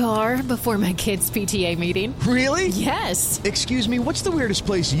 In the car before my kids' PTA meeting. Really? Yes. Excuse me, what's the weirdest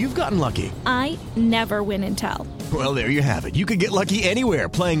place you've gotten lucky? I never win and tell. Well, there you have it. You can get lucky anywhere,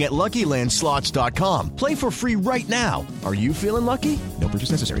 playing at LuckyLandSlots.com. Play for free right now. Are you feeling lucky? No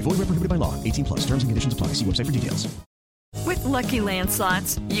purchase necessary. Void where prohibited by law. 18+ terms and conditions apply. See website for details. With Lucky Land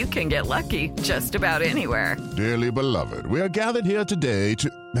Slots, you can get lucky just about anywhere. Dearly beloved, we are gathered here today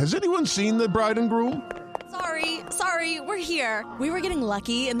to... Has anyone seen the bride and groom? Sorry, we're here. We were getting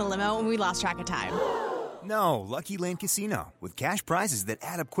lucky in the limo and we lost track of time. No, Lucky Land Casino, with cash prizes that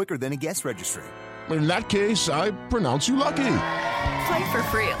add up quicker than a guest registry. In that case, I pronounce you lucky. Play for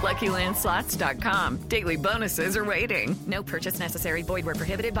free at LuckyLandSlots.com. Daily bonuses are waiting. No purchase necessary. Void where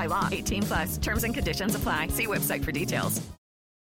prohibited by law. 18+. Terms and conditions apply. See website for details.